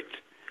the earth,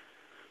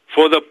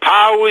 for the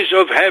powers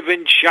of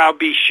heaven shall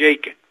be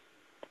shaken.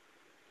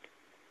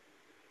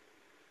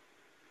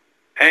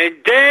 And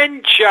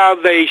then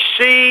shall they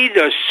see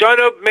the Son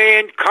of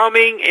Man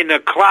coming in a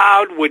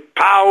cloud with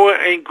power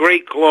and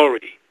great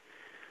glory,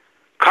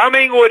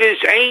 coming with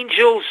his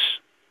angels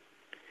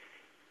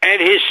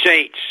and his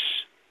saints.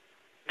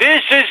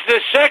 This is the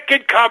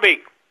second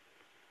coming,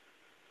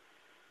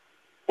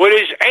 with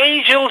his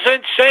angels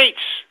and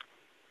saints.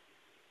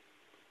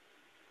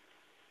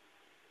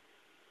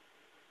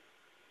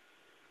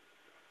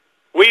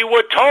 We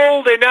were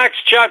told in Acts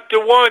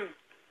chapter 1,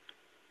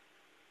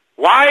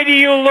 why do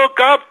you look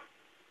up?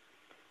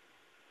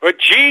 But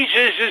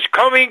Jesus is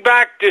coming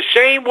back the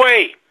same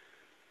way.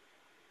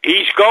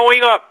 He's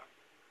going up.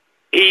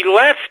 He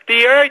left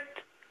the earth.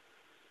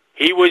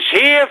 He was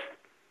here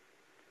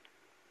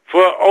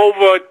for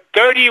over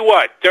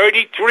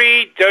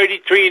 33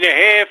 and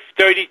a half,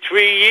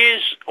 33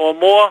 years or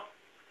more.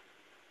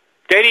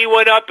 Then he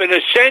went up and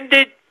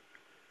ascended,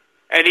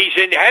 and he's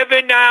in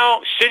heaven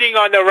now, sitting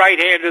on the right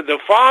hand of the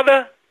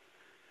Father,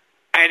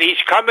 and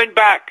he's coming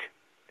back.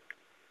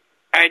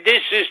 And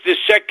this is the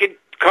second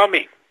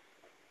coming,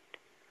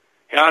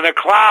 on a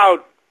cloud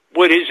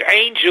with his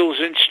angels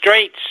and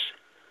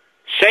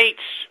saints.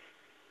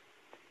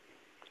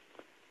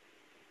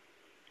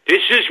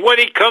 This is when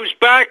he comes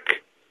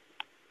back.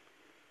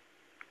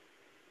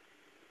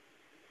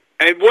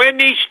 And when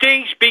these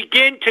things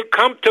begin to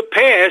come to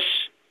pass,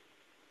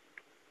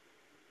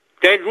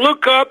 then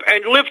look up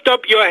and lift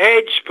up your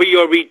heads, for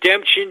your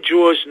redemption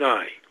draws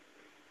nigh.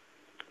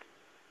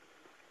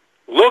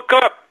 Look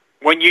up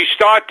when you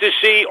start to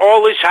see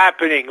all this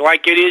happening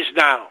like it is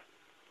now.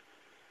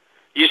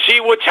 You see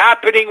what's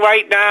happening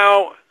right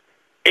now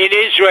in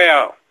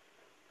Israel.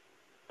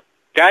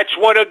 That's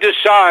one of the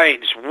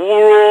signs.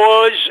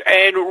 Wars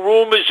and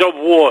rumors of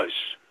wars.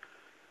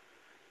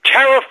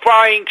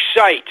 Terrifying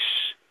sights.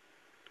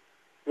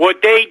 What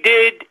they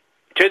did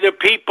to the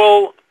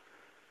people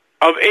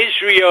of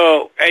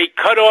Israel, they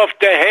cut off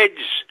the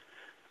heads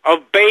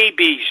of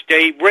babies.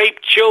 They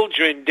raped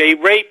children. They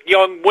raped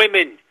young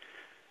women.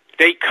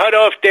 They cut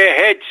off their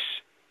heads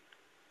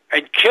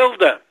and killed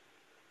them,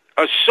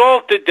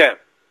 assaulted them.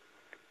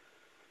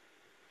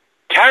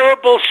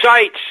 Terrible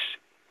sights.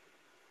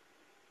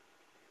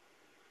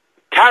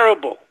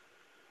 Terrible.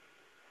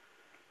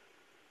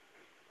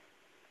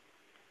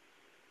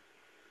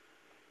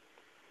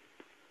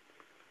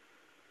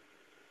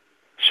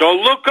 So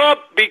look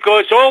up,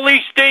 because all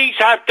these things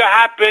have to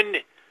happen,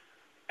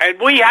 and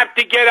we have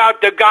to get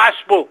out the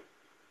gospel.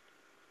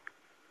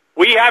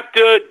 We have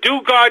to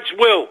do God's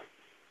will.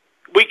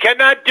 We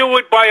cannot do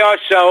it by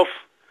ourselves.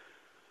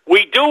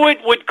 We do it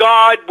with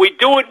God. We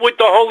do it with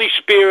the Holy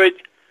Spirit.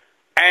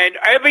 And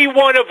every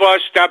one of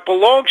us that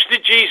belongs to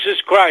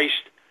Jesus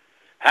Christ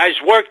has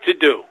work to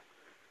do.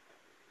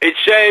 It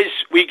says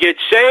we get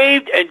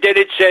saved, and then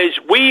it says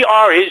we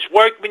are his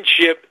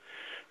workmanship,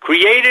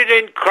 created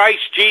in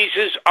Christ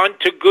Jesus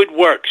unto good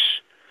works.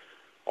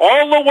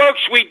 All the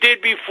works we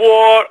did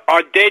before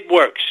are dead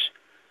works.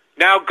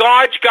 Now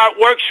God's got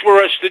works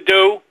for us to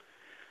do,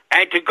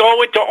 and to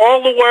go into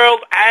all the world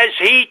as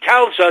he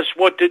tells us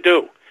what to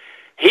do.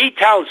 He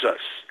tells us.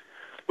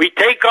 We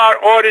take our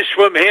orders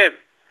from him.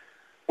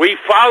 We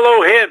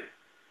follow him.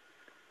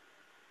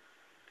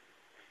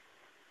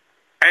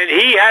 And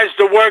he has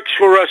the works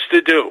for us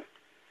to do.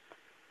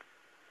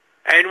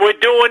 And we're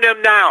doing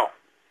them now.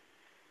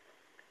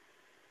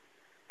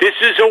 This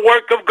is a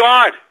work of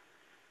God,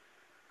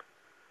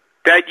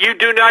 that you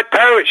do not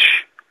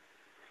perish.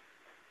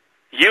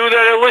 You that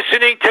are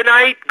listening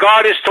tonight,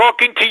 God is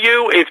talking to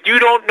you. If you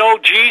don't know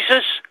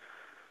Jesus,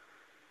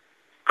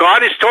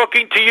 God is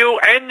talking to you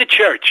and the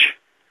church.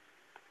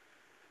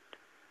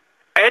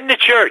 And the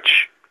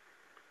church.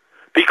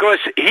 Because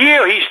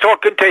here he's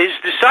talking to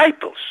his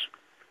disciples.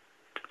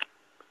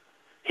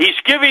 He's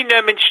giving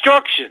them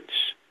instructions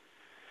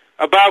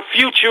about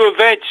future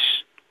events.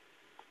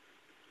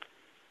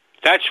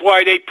 That's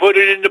why they put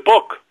it in the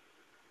book.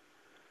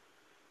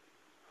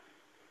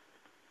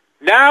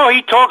 Now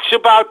he talks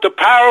about the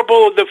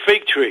parable of the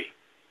fig tree.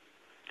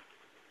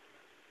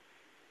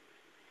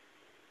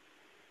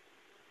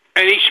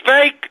 And he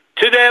spake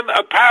to them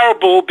a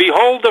parable,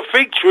 behold the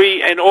fig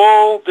tree and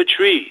all the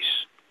trees.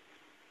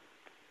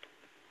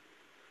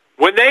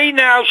 When they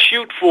now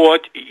shoot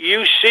forth,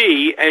 you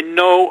see and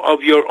know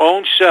of your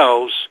own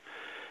selves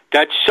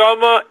that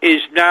summer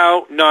is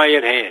now nigh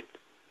at hand.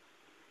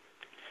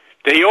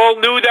 They all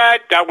knew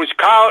that. That was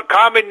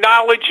common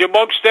knowledge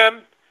amongst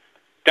them.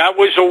 That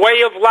was a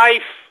way of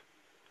life.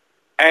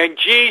 And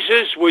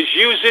Jesus was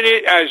using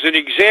it as an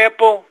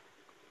example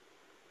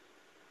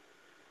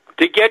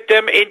to get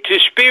them into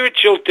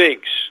spiritual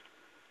things.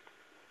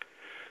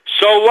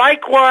 So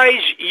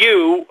likewise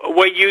you,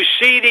 when you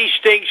see these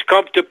things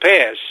come to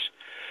pass,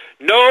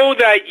 know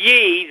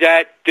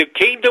that the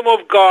kingdom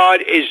of God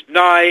is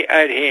nigh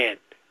at hand.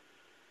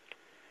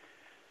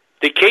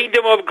 The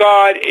kingdom of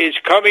God is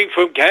coming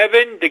from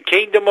heaven. The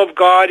kingdom of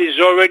God is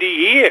already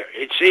here.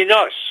 It's in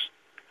us.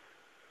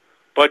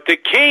 But the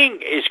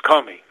king is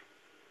coming.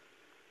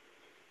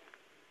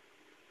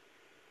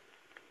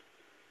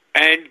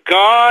 And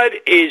God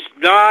is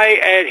nigh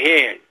at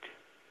hand.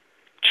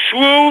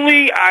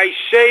 Truly I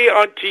say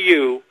unto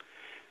you,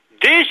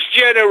 this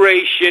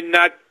generation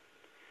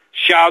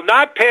shall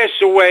not pass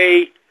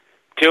away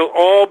till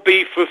all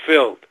be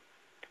fulfilled.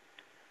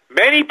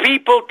 Many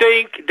people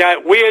think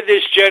that we're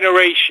this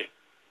generation.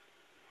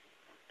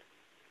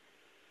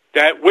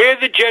 That we're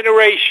the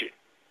generation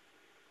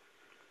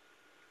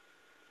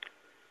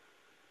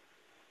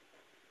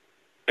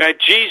that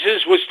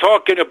Jesus was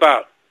talking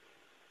about.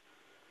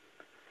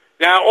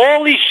 Now,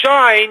 all these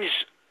signs,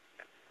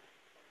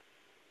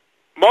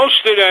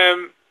 most of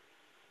them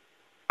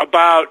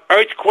about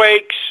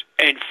earthquakes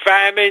and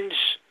famines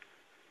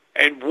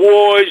and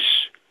wars,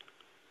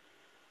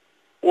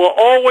 were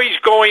always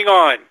going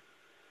on.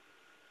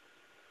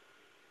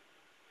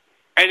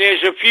 And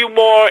there's a few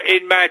more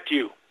in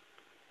Matthew.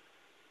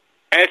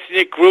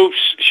 Ethnic groups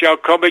shall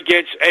come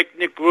against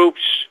ethnic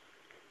groups.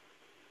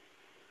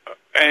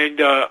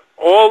 And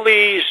all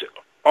these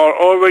are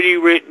already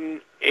written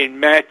in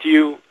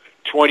Matthew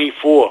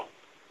 24.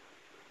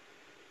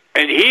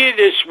 And here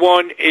this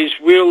one is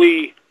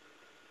really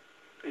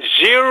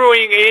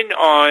zeroing in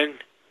on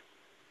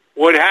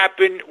what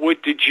happened with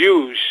the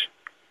Jews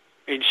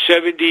in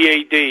 70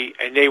 AD,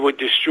 and they were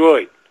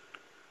destroyed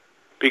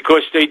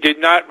because they did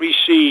not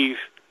receive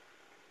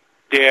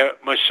their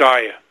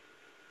Messiah.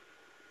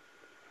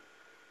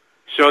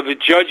 So the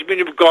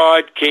judgment of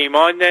God came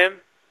on them,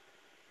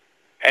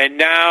 and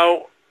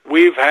now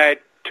we've had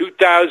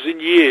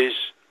 2,000 years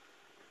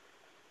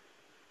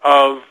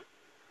of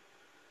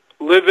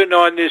living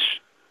on this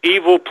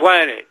evil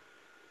planet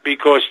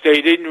because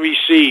they didn't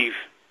receive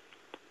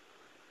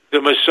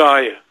the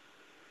Messiah,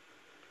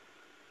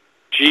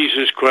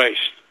 Jesus Christ.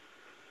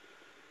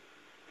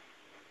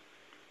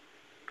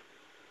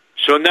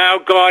 So now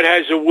God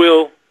has a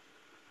will.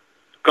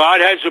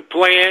 God has a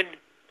plan.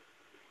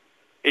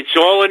 It's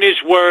all in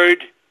His Word.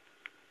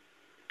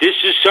 This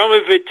is some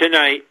of it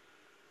tonight.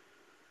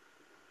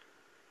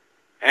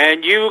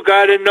 And you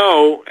got to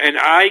know, and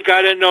I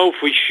got to know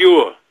for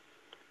sure.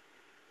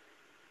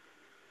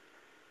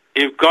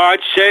 If God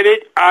said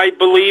it, I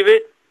believe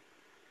it.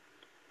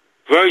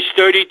 Verse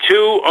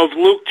 32 of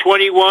Luke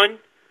 21,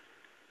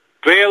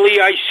 verily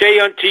I say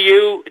unto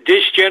you,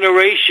 this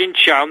generation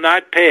shall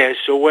not pass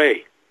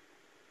away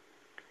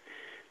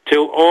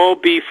till all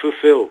be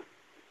fulfilled.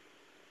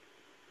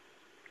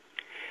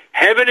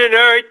 Heaven and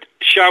earth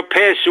shall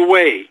pass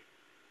away,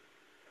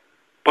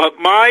 but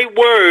my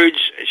words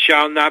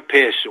shall not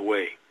pass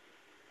away.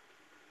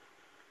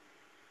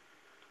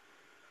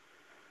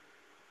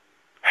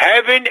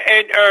 Heaven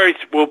and earth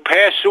will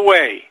pass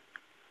away,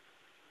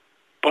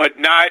 but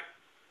not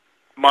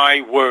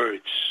my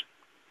words.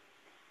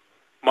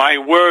 My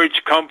words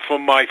come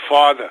from my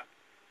Father,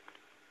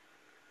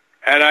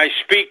 and I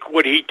speak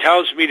what He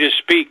tells me to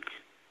speak.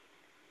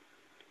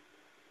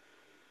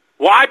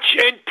 Watch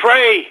and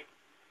pray.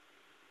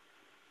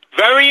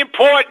 Very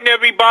important,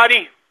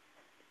 everybody.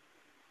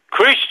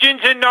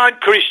 Christians and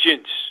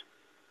non-Christians.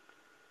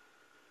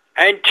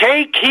 And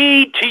take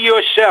heed to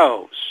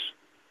yourselves.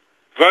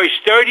 Verse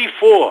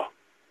 34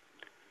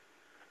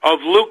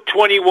 of Luke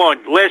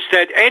 21. Lest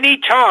at any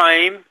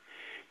time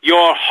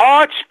your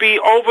hearts be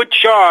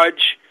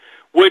overcharged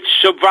with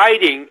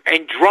surfeiting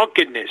and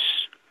drunkenness,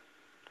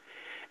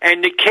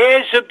 and the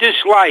cares of this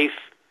life,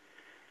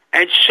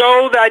 and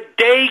so that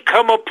day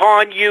come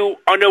upon you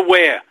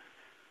unaware.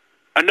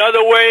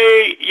 Another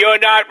way, you're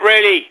not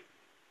ready.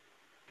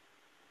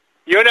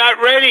 You're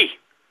not ready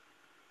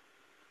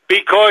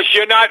because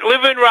you're not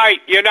living right.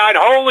 You're not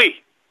holy.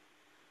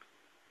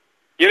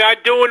 You're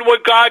not doing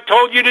what God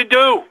told you to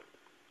do,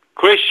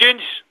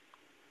 Christians.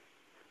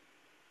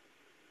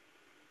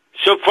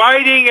 So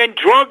fighting and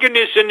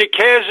drunkenness and the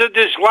cares of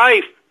this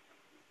life,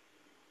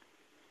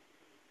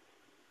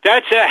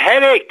 that's a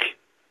headache,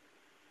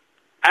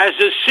 as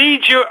a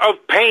seizure of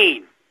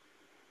pain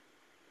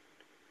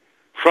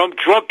from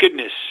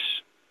drunkenness.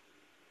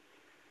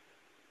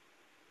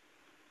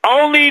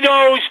 Only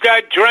those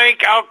that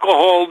drank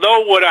alcohol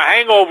know what a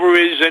hangover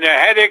is and a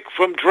headache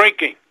from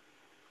drinking.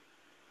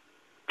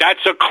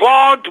 That's a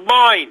clogged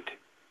mind.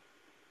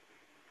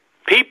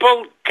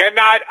 People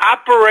cannot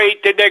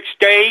operate the next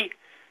day.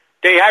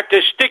 They have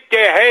to stick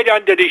their head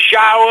under the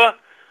shower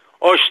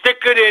or stick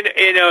it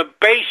in a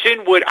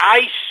basin with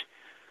ice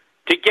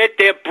to get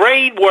their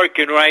brain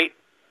working right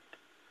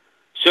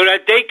so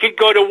that they can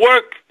go to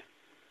work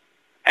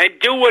and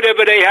do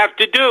whatever they have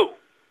to do.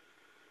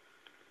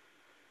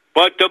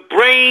 But the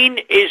brain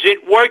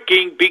isn't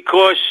working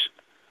because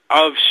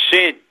of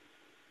sin,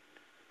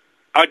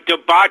 a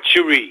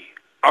debauchery,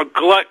 a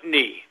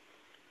gluttony,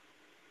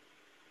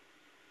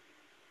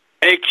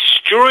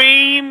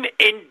 extreme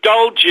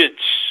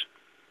indulgence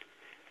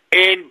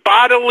in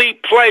bodily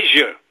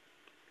pleasure,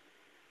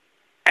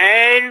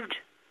 and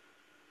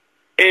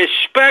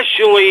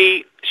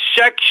especially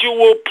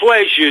sexual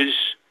pleasures,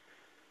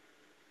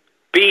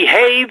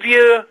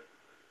 behavior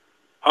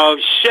of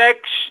sex,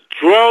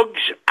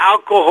 drugs,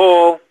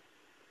 alcohol,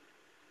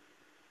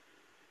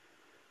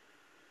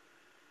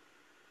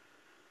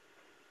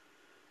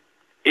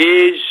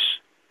 is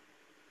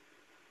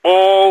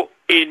all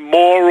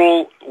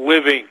immoral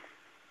living.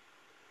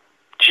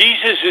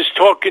 Jesus is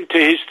talking to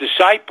his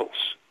disciples.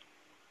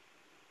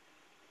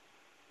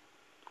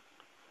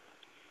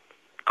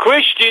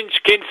 Christians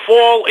can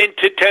fall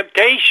into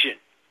temptation.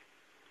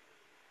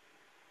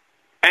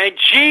 And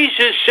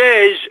Jesus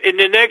says in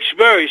the next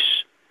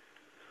verse,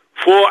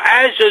 "For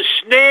as a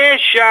snare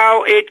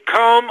shall it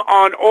come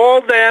on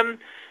all them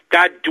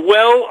that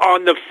dwell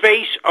on the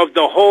face of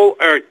the whole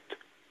earth."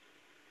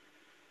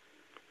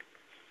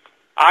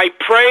 I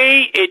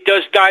pray it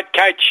does not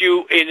catch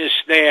you in a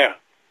snare,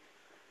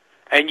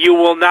 and you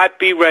will not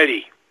be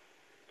ready.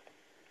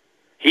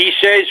 He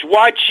says,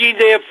 "Watch ye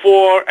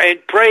therefore,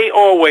 and pray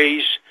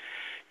always,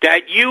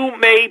 that you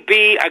may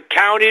be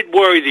accounted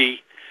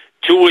worthy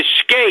to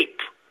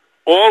escape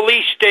all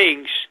these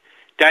things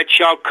that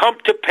shall come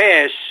to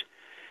pass,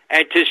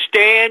 and to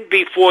stand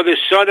before the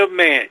Son of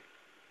Man."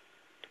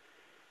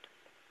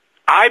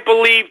 I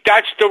believe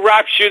that's the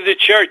rapture of the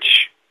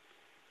church.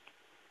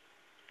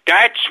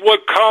 That's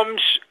what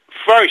comes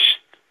first,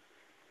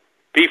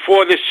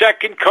 before the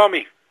second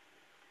coming.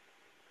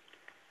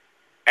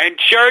 And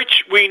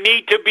church, we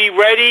need to be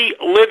ready,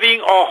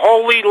 living a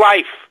holy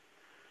life.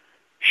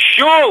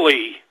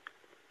 Surely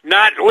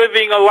not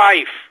living a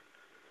life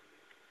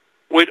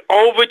with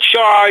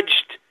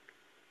overcharged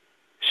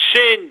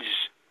sins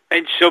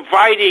and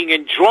surviting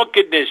and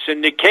drunkenness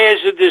and the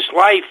cares of this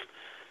life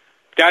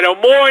that are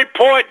more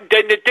important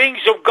than the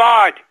things of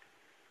God.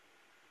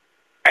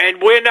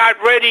 And we're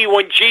not ready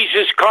when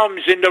Jesus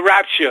comes in the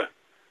rapture.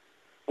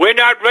 We're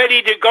not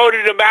ready to go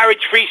to the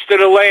marriage feast of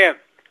the Lamb.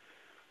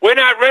 We're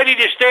not ready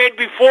to stand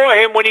before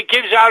him when he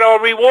gives out our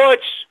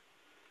rewards.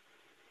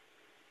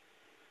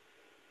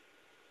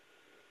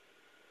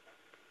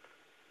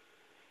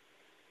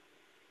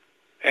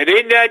 And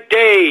in that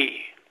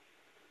day,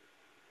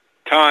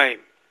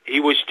 time, he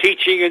was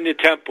teaching in the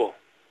temple.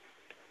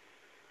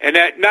 And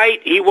at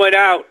night he went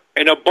out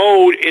and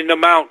abode in the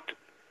mount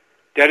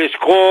that is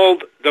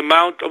called the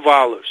Mount of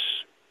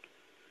Olives.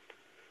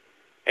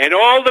 And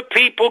all the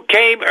people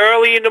came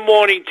early in the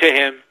morning to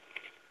him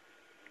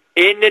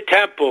in the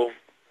temple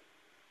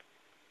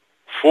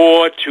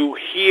for to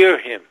hear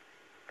him.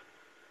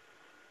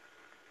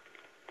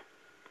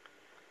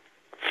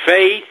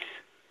 Faith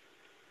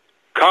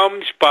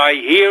comes by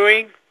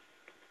hearing,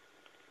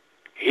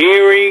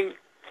 hearing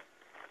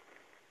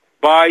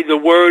by the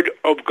word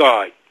of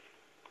God.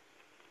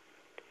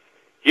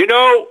 You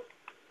know,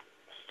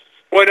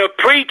 when a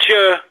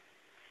preacher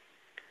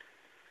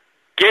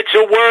gets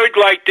a word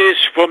like this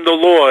from the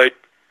Lord,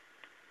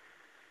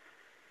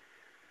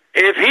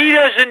 if he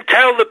doesn't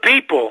tell the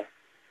people,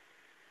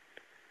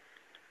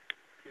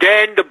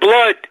 then the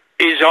blood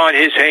is on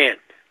his hand.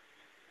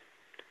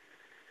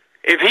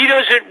 If he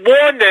doesn't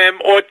warn them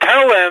or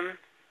tell them,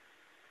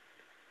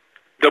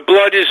 the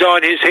blood is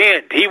on his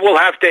hand. He will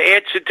have to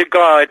answer to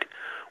God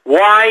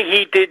why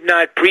he did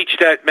not preach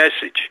that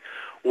message,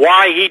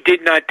 why he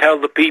did not tell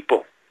the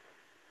people.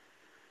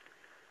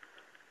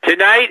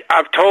 Tonight,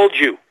 I've told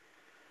you,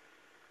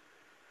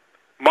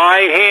 my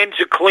hands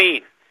are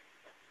clean.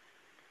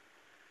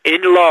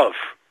 In love.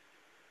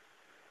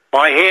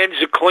 My hands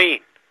are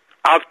clean.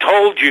 I've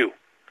told you.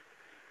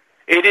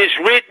 It is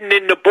written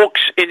in the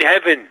books in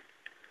heaven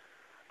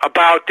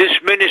about this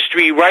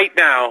ministry right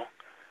now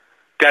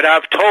that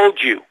I've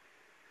told you.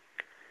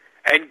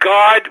 And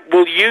God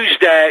will use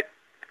that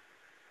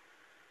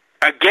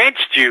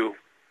against you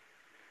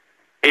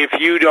if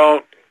you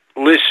don't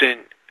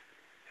listen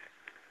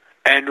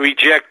and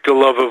reject the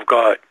love of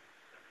God.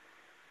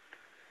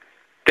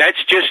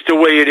 That's just the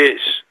way it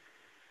is.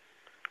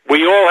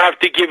 We all have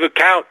to give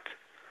account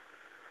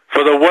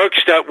for the works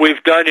that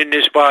we've done in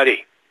this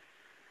body.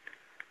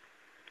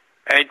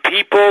 And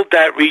people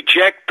that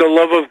reject the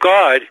love of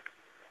God,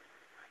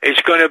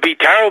 it's going to be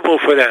terrible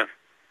for them.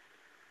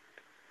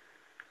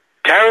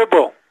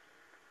 Terrible.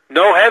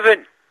 No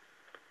heaven.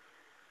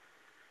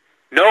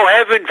 No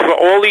heaven for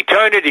all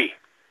eternity.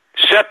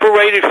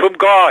 Separated from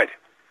God.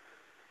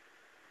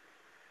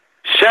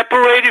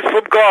 Separated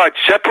from God.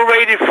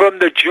 Separated from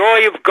the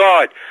joy of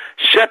God.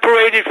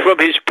 Separated from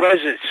his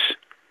presence.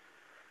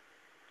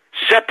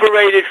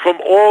 Separated from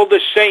all the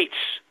saints.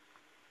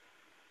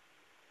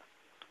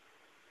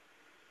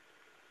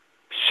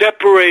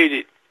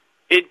 Separated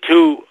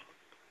into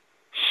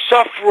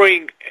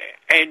suffering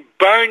and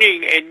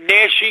burning and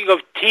gnashing of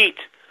teeth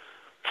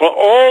for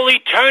all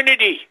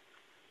eternity.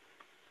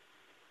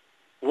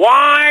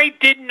 Why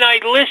didn't I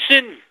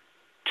listen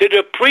to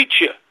the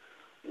preacher?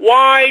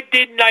 Why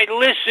didn't I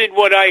listen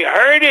when I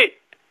heard it?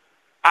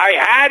 I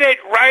had it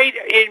right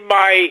in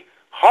my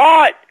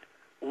heart.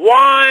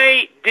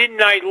 Why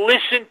didn't I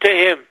listen to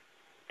him?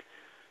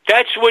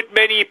 That's what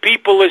many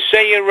people are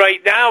saying right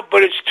now,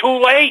 but it's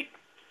too late.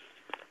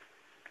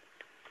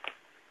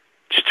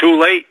 It's too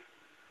late.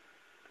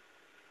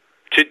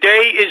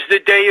 Today is the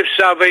day of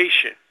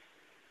salvation.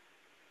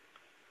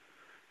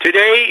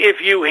 Today,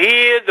 if you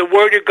hear the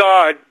word of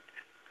God,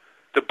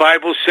 the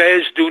Bible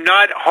says, do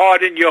not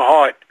harden your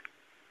heart.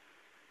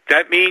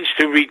 That means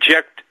to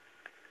reject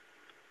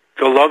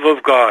the love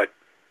of God.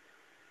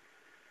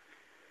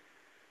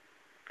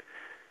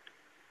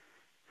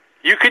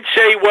 You could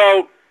say,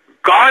 well,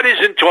 God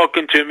isn't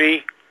talking to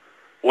me.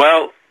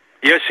 Well,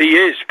 yes, he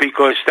is,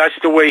 because that's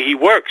the way he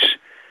works.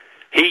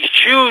 He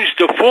chose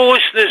the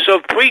foolishness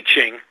of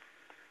preaching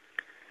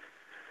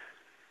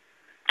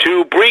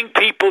to bring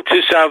people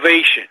to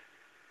salvation.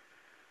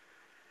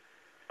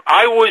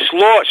 I was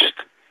lost,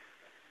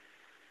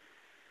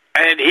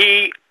 and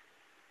he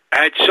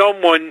had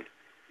someone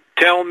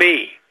tell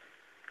me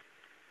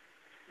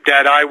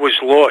that I was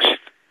lost,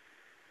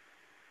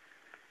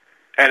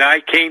 and I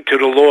came to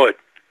the Lord.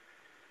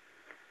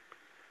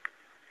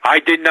 I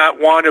did not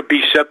want to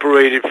be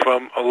separated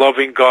from a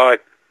loving God,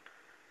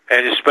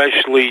 and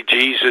especially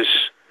Jesus.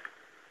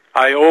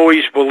 I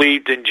always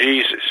believed in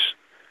Jesus,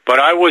 but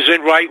I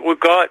wasn't right with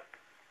God.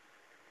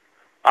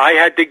 I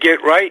had to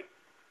get right.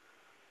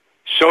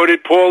 So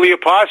did Paul the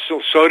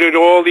Apostle. So did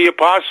all the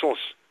apostles.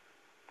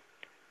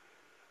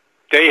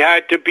 They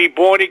had to be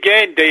born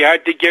again. They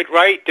had to get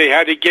right. They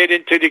had to get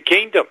into the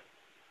kingdom.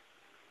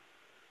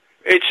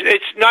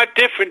 It's not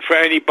different for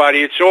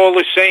anybody. It's all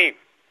the same.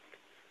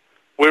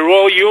 We're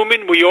all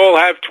human. We all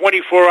have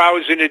 24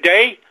 hours in a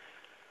day,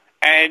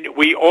 and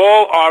we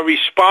all are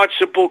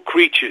responsible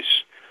creatures.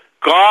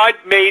 God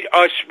made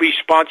us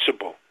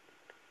responsible.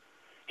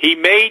 He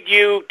made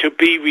you to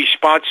be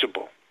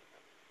responsible.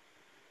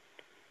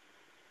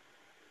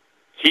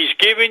 He's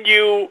given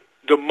you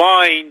the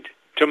mind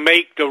to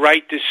make the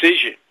right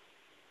decision.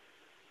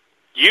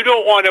 You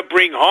don't want to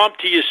bring harm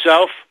to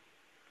yourself.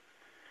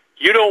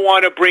 You don't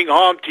want to bring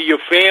harm to your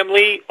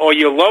family or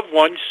your loved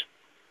ones.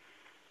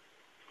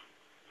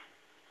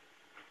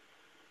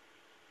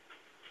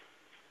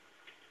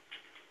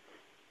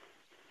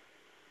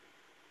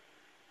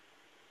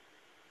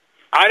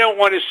 I don't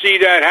want to see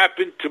that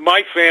happen to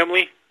my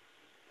family.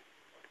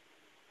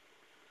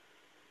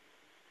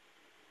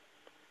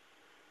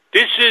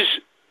 This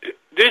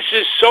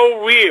is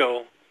so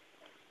real.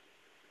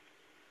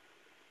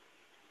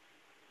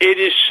 It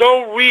is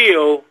so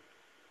real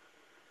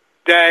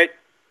that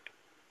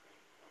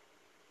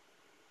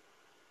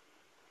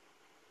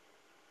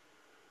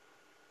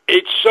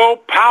it's so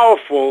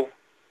powerful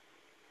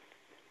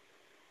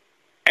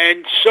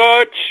and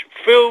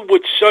filled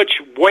with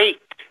such weight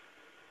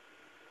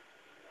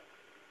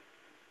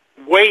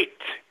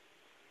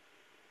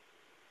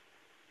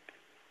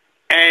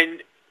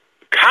and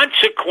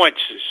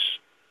consequences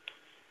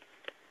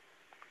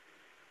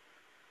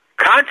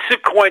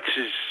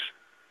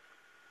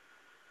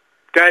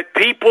that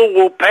people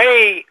will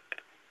pay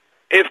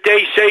if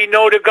they say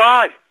no to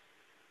God.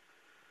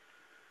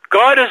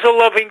 God is a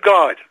loving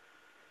God.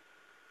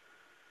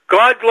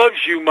 God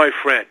loves you, my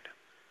friend.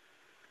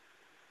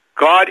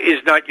 God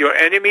is not your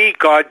enemy.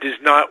 God does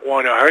not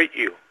want to hurt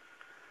you.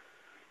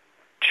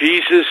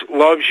 Jesus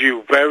loves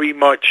you very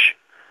much,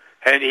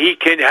 and he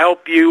can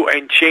help you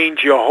and change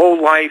your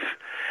whole life,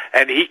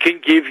 and he can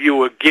give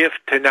you a gift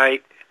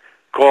tonight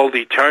called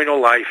eternal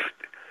life,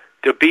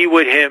 to be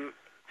with him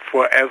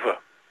forever.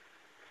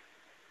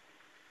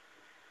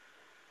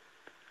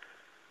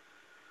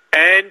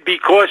 And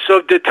because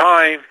of the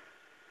time,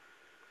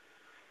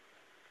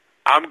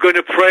 I'm going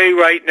to pray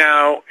right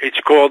now. It's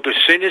called the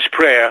Sinner's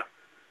Prayer.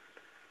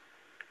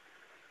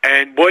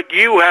 And what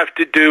you have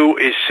to do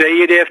is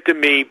say it after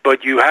me,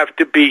 but you have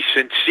to be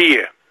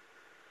sincere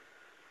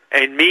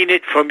and mean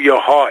it from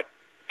your heart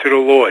to the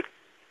Lord.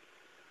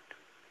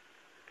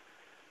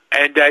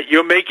 And that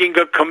you're making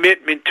a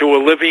commitment to a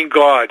living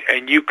God,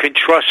 and you can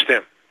trust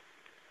him.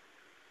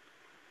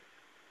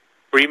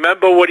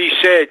 Remember what he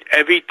said.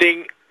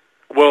 Everything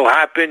will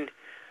happen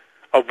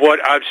of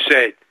what I've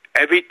said.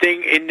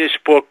 Everything in this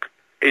book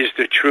is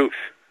the truth.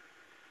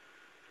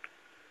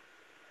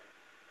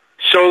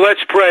 So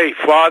let's pray,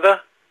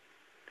 Father.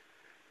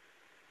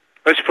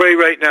 Let's pray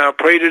right now.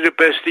 Pray to the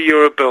best of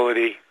your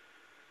ability.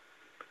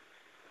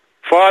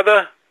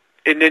 Father,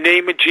 in the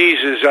name of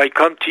Jesus, I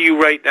come to you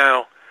right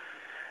now,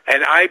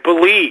 and I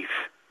believe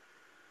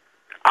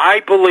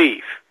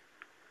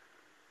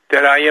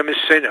that I am a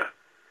sinner.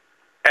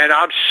 And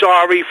I'm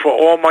sorry for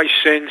all my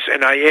sins,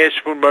 and I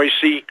ask for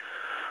mercy.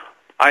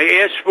 I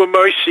ask for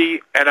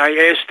mercy, and I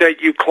ask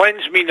that you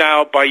cleanse me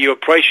now by your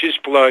precious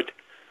blood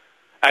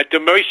at the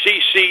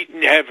mercy seat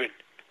in heaven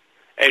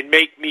and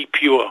make me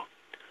pure.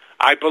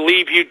 I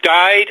believe you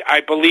died.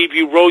 I believe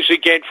you rose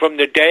again from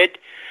the dead,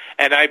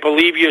 and I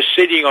believe you're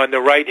sitting on the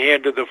right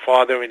hand of the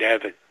Father in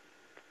heaven.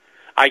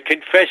 I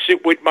confess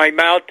it with my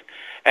mouth,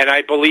 and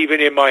I believe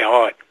it in my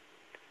heart.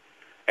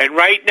 And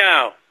right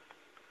now,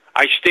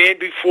 I stand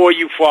before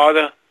you,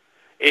 Father,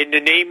 in the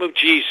name of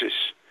Jesus,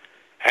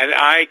 and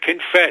I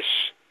confess,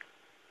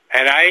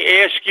 and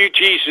I ask you,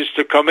 Jesus,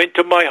 to come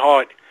into my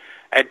heart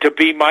and to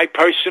be my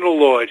personal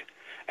Lord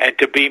and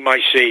to be my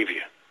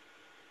Savior.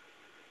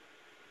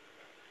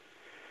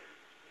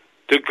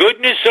 The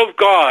goodness of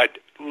God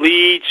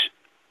leads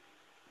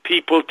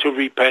people to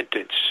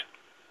repentance.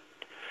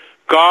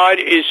 God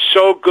is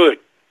so good.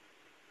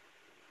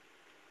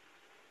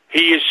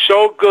 He is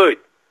so good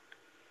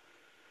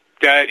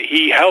that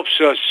he helps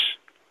us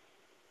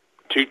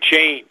to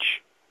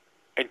change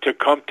and to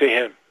come to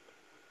him.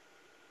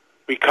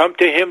 We come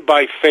to him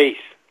by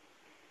faith.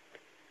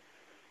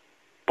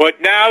 But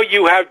now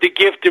you have the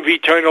gift of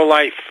eternal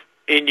life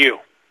in you.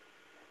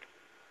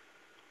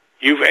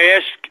 You've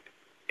asked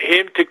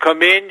him to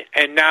come in,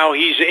 and now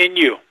he's in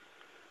you.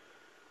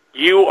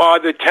 You are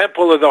the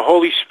temple of the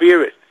Holy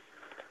Spirit.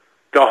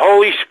 The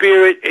Holy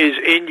Spirit is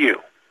in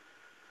you.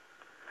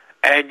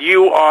 And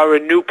you are a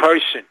new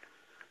person.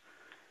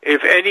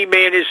 If any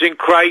man is in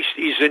Christ,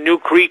 he's a new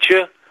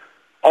creature.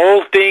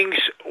 All things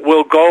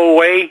will go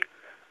away.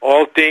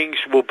 All things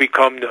will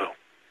become new.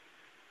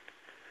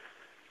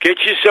 Get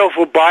yourself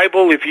a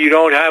Bible if you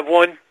don't have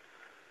one.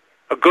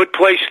 A good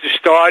place to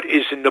start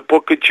is in the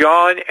book of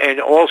John and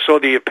also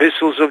the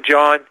epistles of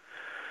John.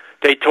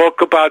 They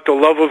talk about the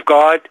love of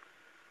God.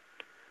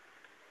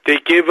 They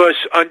give us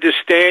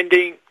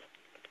understanding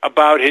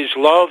about his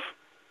love,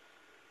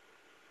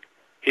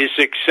 his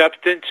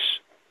acceptance.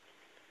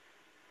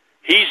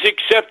 He's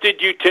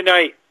accepted you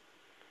tonight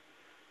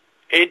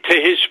into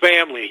his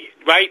family.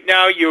 Right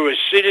now you're a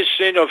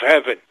citizen of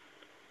heaven,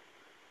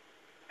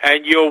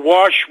 and you're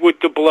washed with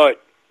the blood.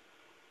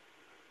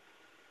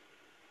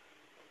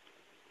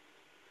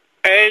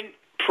 And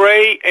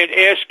pray and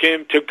ask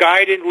him to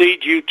guide and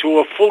lead you to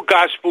a full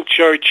gospel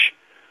church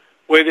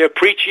where they're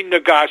preaching the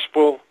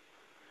gospel,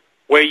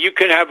 where you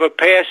can have a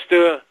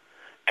pastor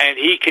and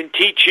he can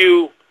teach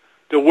you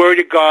the Word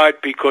of God,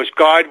 because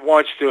God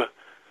wants to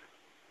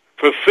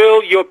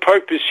fulfill your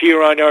purpose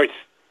here on earth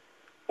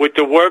with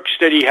the works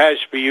that he has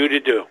for you to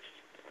do.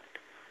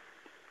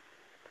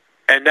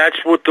 And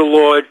that's what the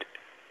Lord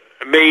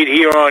made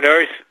here on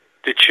earth,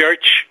 the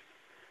church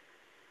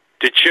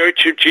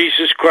of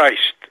Jesus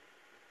Christ.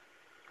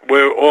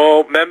 We're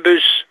all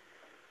members.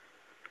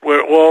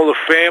 We're all a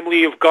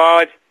family of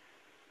God.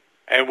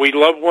 And we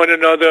love one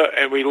another,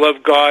 and we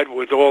love God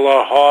with all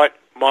our heart,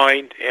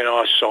 mind, and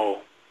our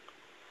soul.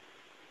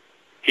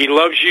 He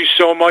loves you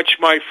so much,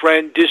 my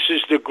friend. This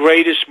is the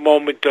greatest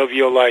moment of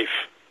your life.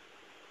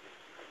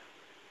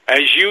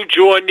 As you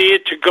draw near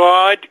to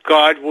God,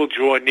 God will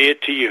draw near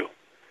to you.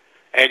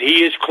 And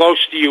he is close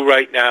to you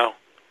right now.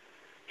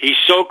 He's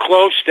so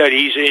close that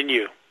he's in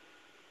you.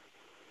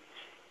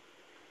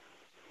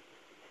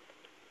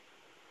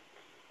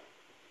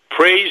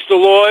 Praise the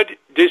Lord.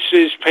 This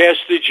is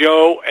Pastor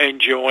Joe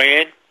and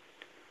Joanne.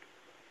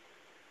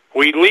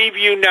 We leave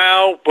you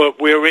now, but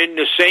we're in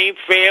the same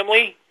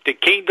family, the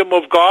kingdom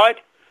of God.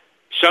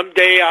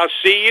 Someday I'll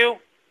see you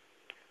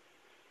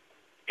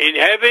in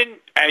heaven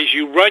as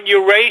you run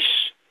your race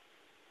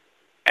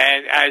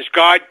and as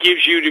God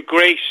gives you the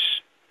grace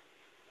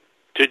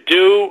to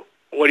do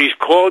what he's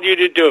called you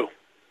to do.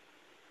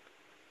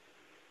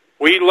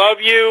 We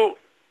love you.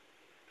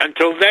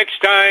 Until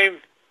next time,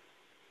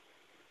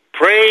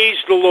 praise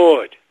the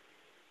Lord.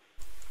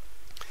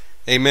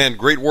 Amen.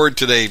 Great word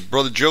today.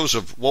 Brother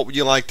Joseph, what would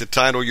you like to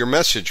title your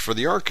message for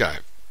the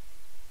archive?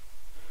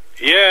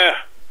 Yeah.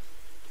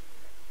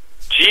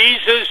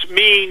 Jesus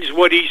means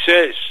what he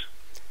says.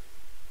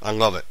 I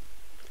love it.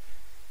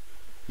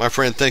 My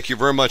friend, thank you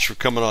very much for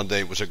coming on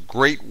today. It was a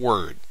great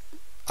word.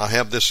 I'll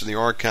have this in the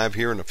archive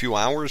here in a few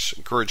hours.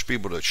 Encourage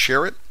people to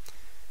share it.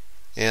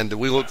 And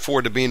we look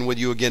forward to being with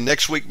you again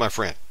next week, my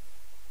friend.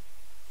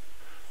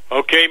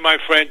 Okay, my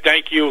friend.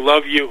 Thank you.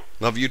 Love you.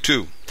 Love you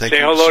too. Thank you.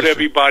 Say hello to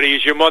everybody.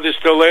 Is your mother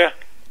still there?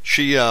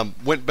 She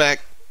went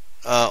back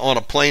on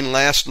a plane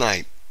last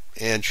night,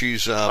 and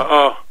she's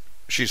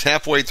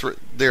halfway through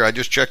there. I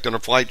just checked on her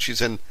flight.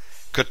 She's in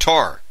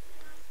Qatar.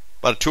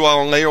 About a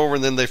 2-hour layover,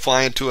 and then they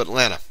fly into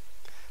Atlanta.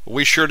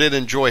 We sure did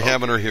enjoy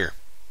having her here.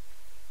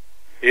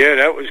 Yeah,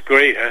 that was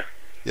great, huh?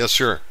 Yes,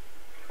 sir.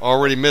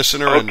 Already missing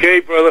her. Okay,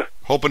 and brother.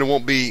 Hoping it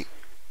won't be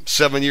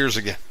 7 years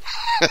again.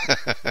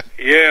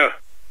 Yeah.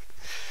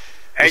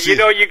 And you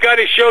know, you got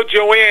to show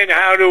Joanne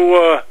how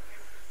to.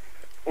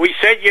 We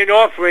sent you an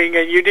offering,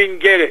 and you didn't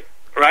get it,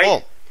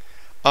 right?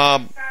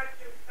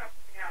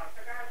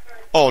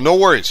 Oh, no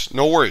worries,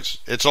 no worries.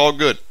 It's all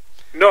good.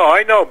 No,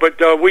 I know, but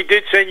we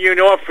did send you an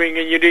offering,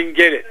 and you didn't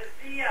get it.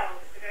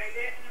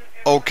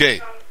 Okay.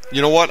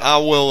 You know what? I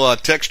will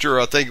text her.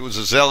 I think it was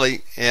a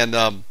Zelly,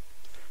 and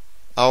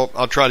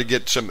I'll try to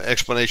get some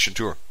explanation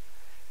to her.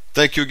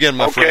 Thank you again,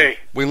 my friend.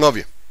 We love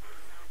you.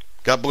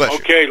 God bless you.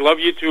 Okay, love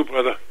you too,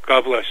 brother.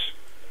 God bless.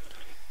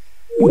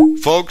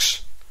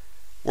 Folks,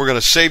 we're going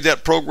to save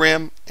that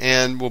program,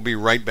 and we'll be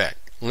right back.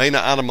 Lena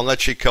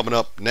Anamalechi coming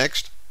up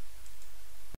next.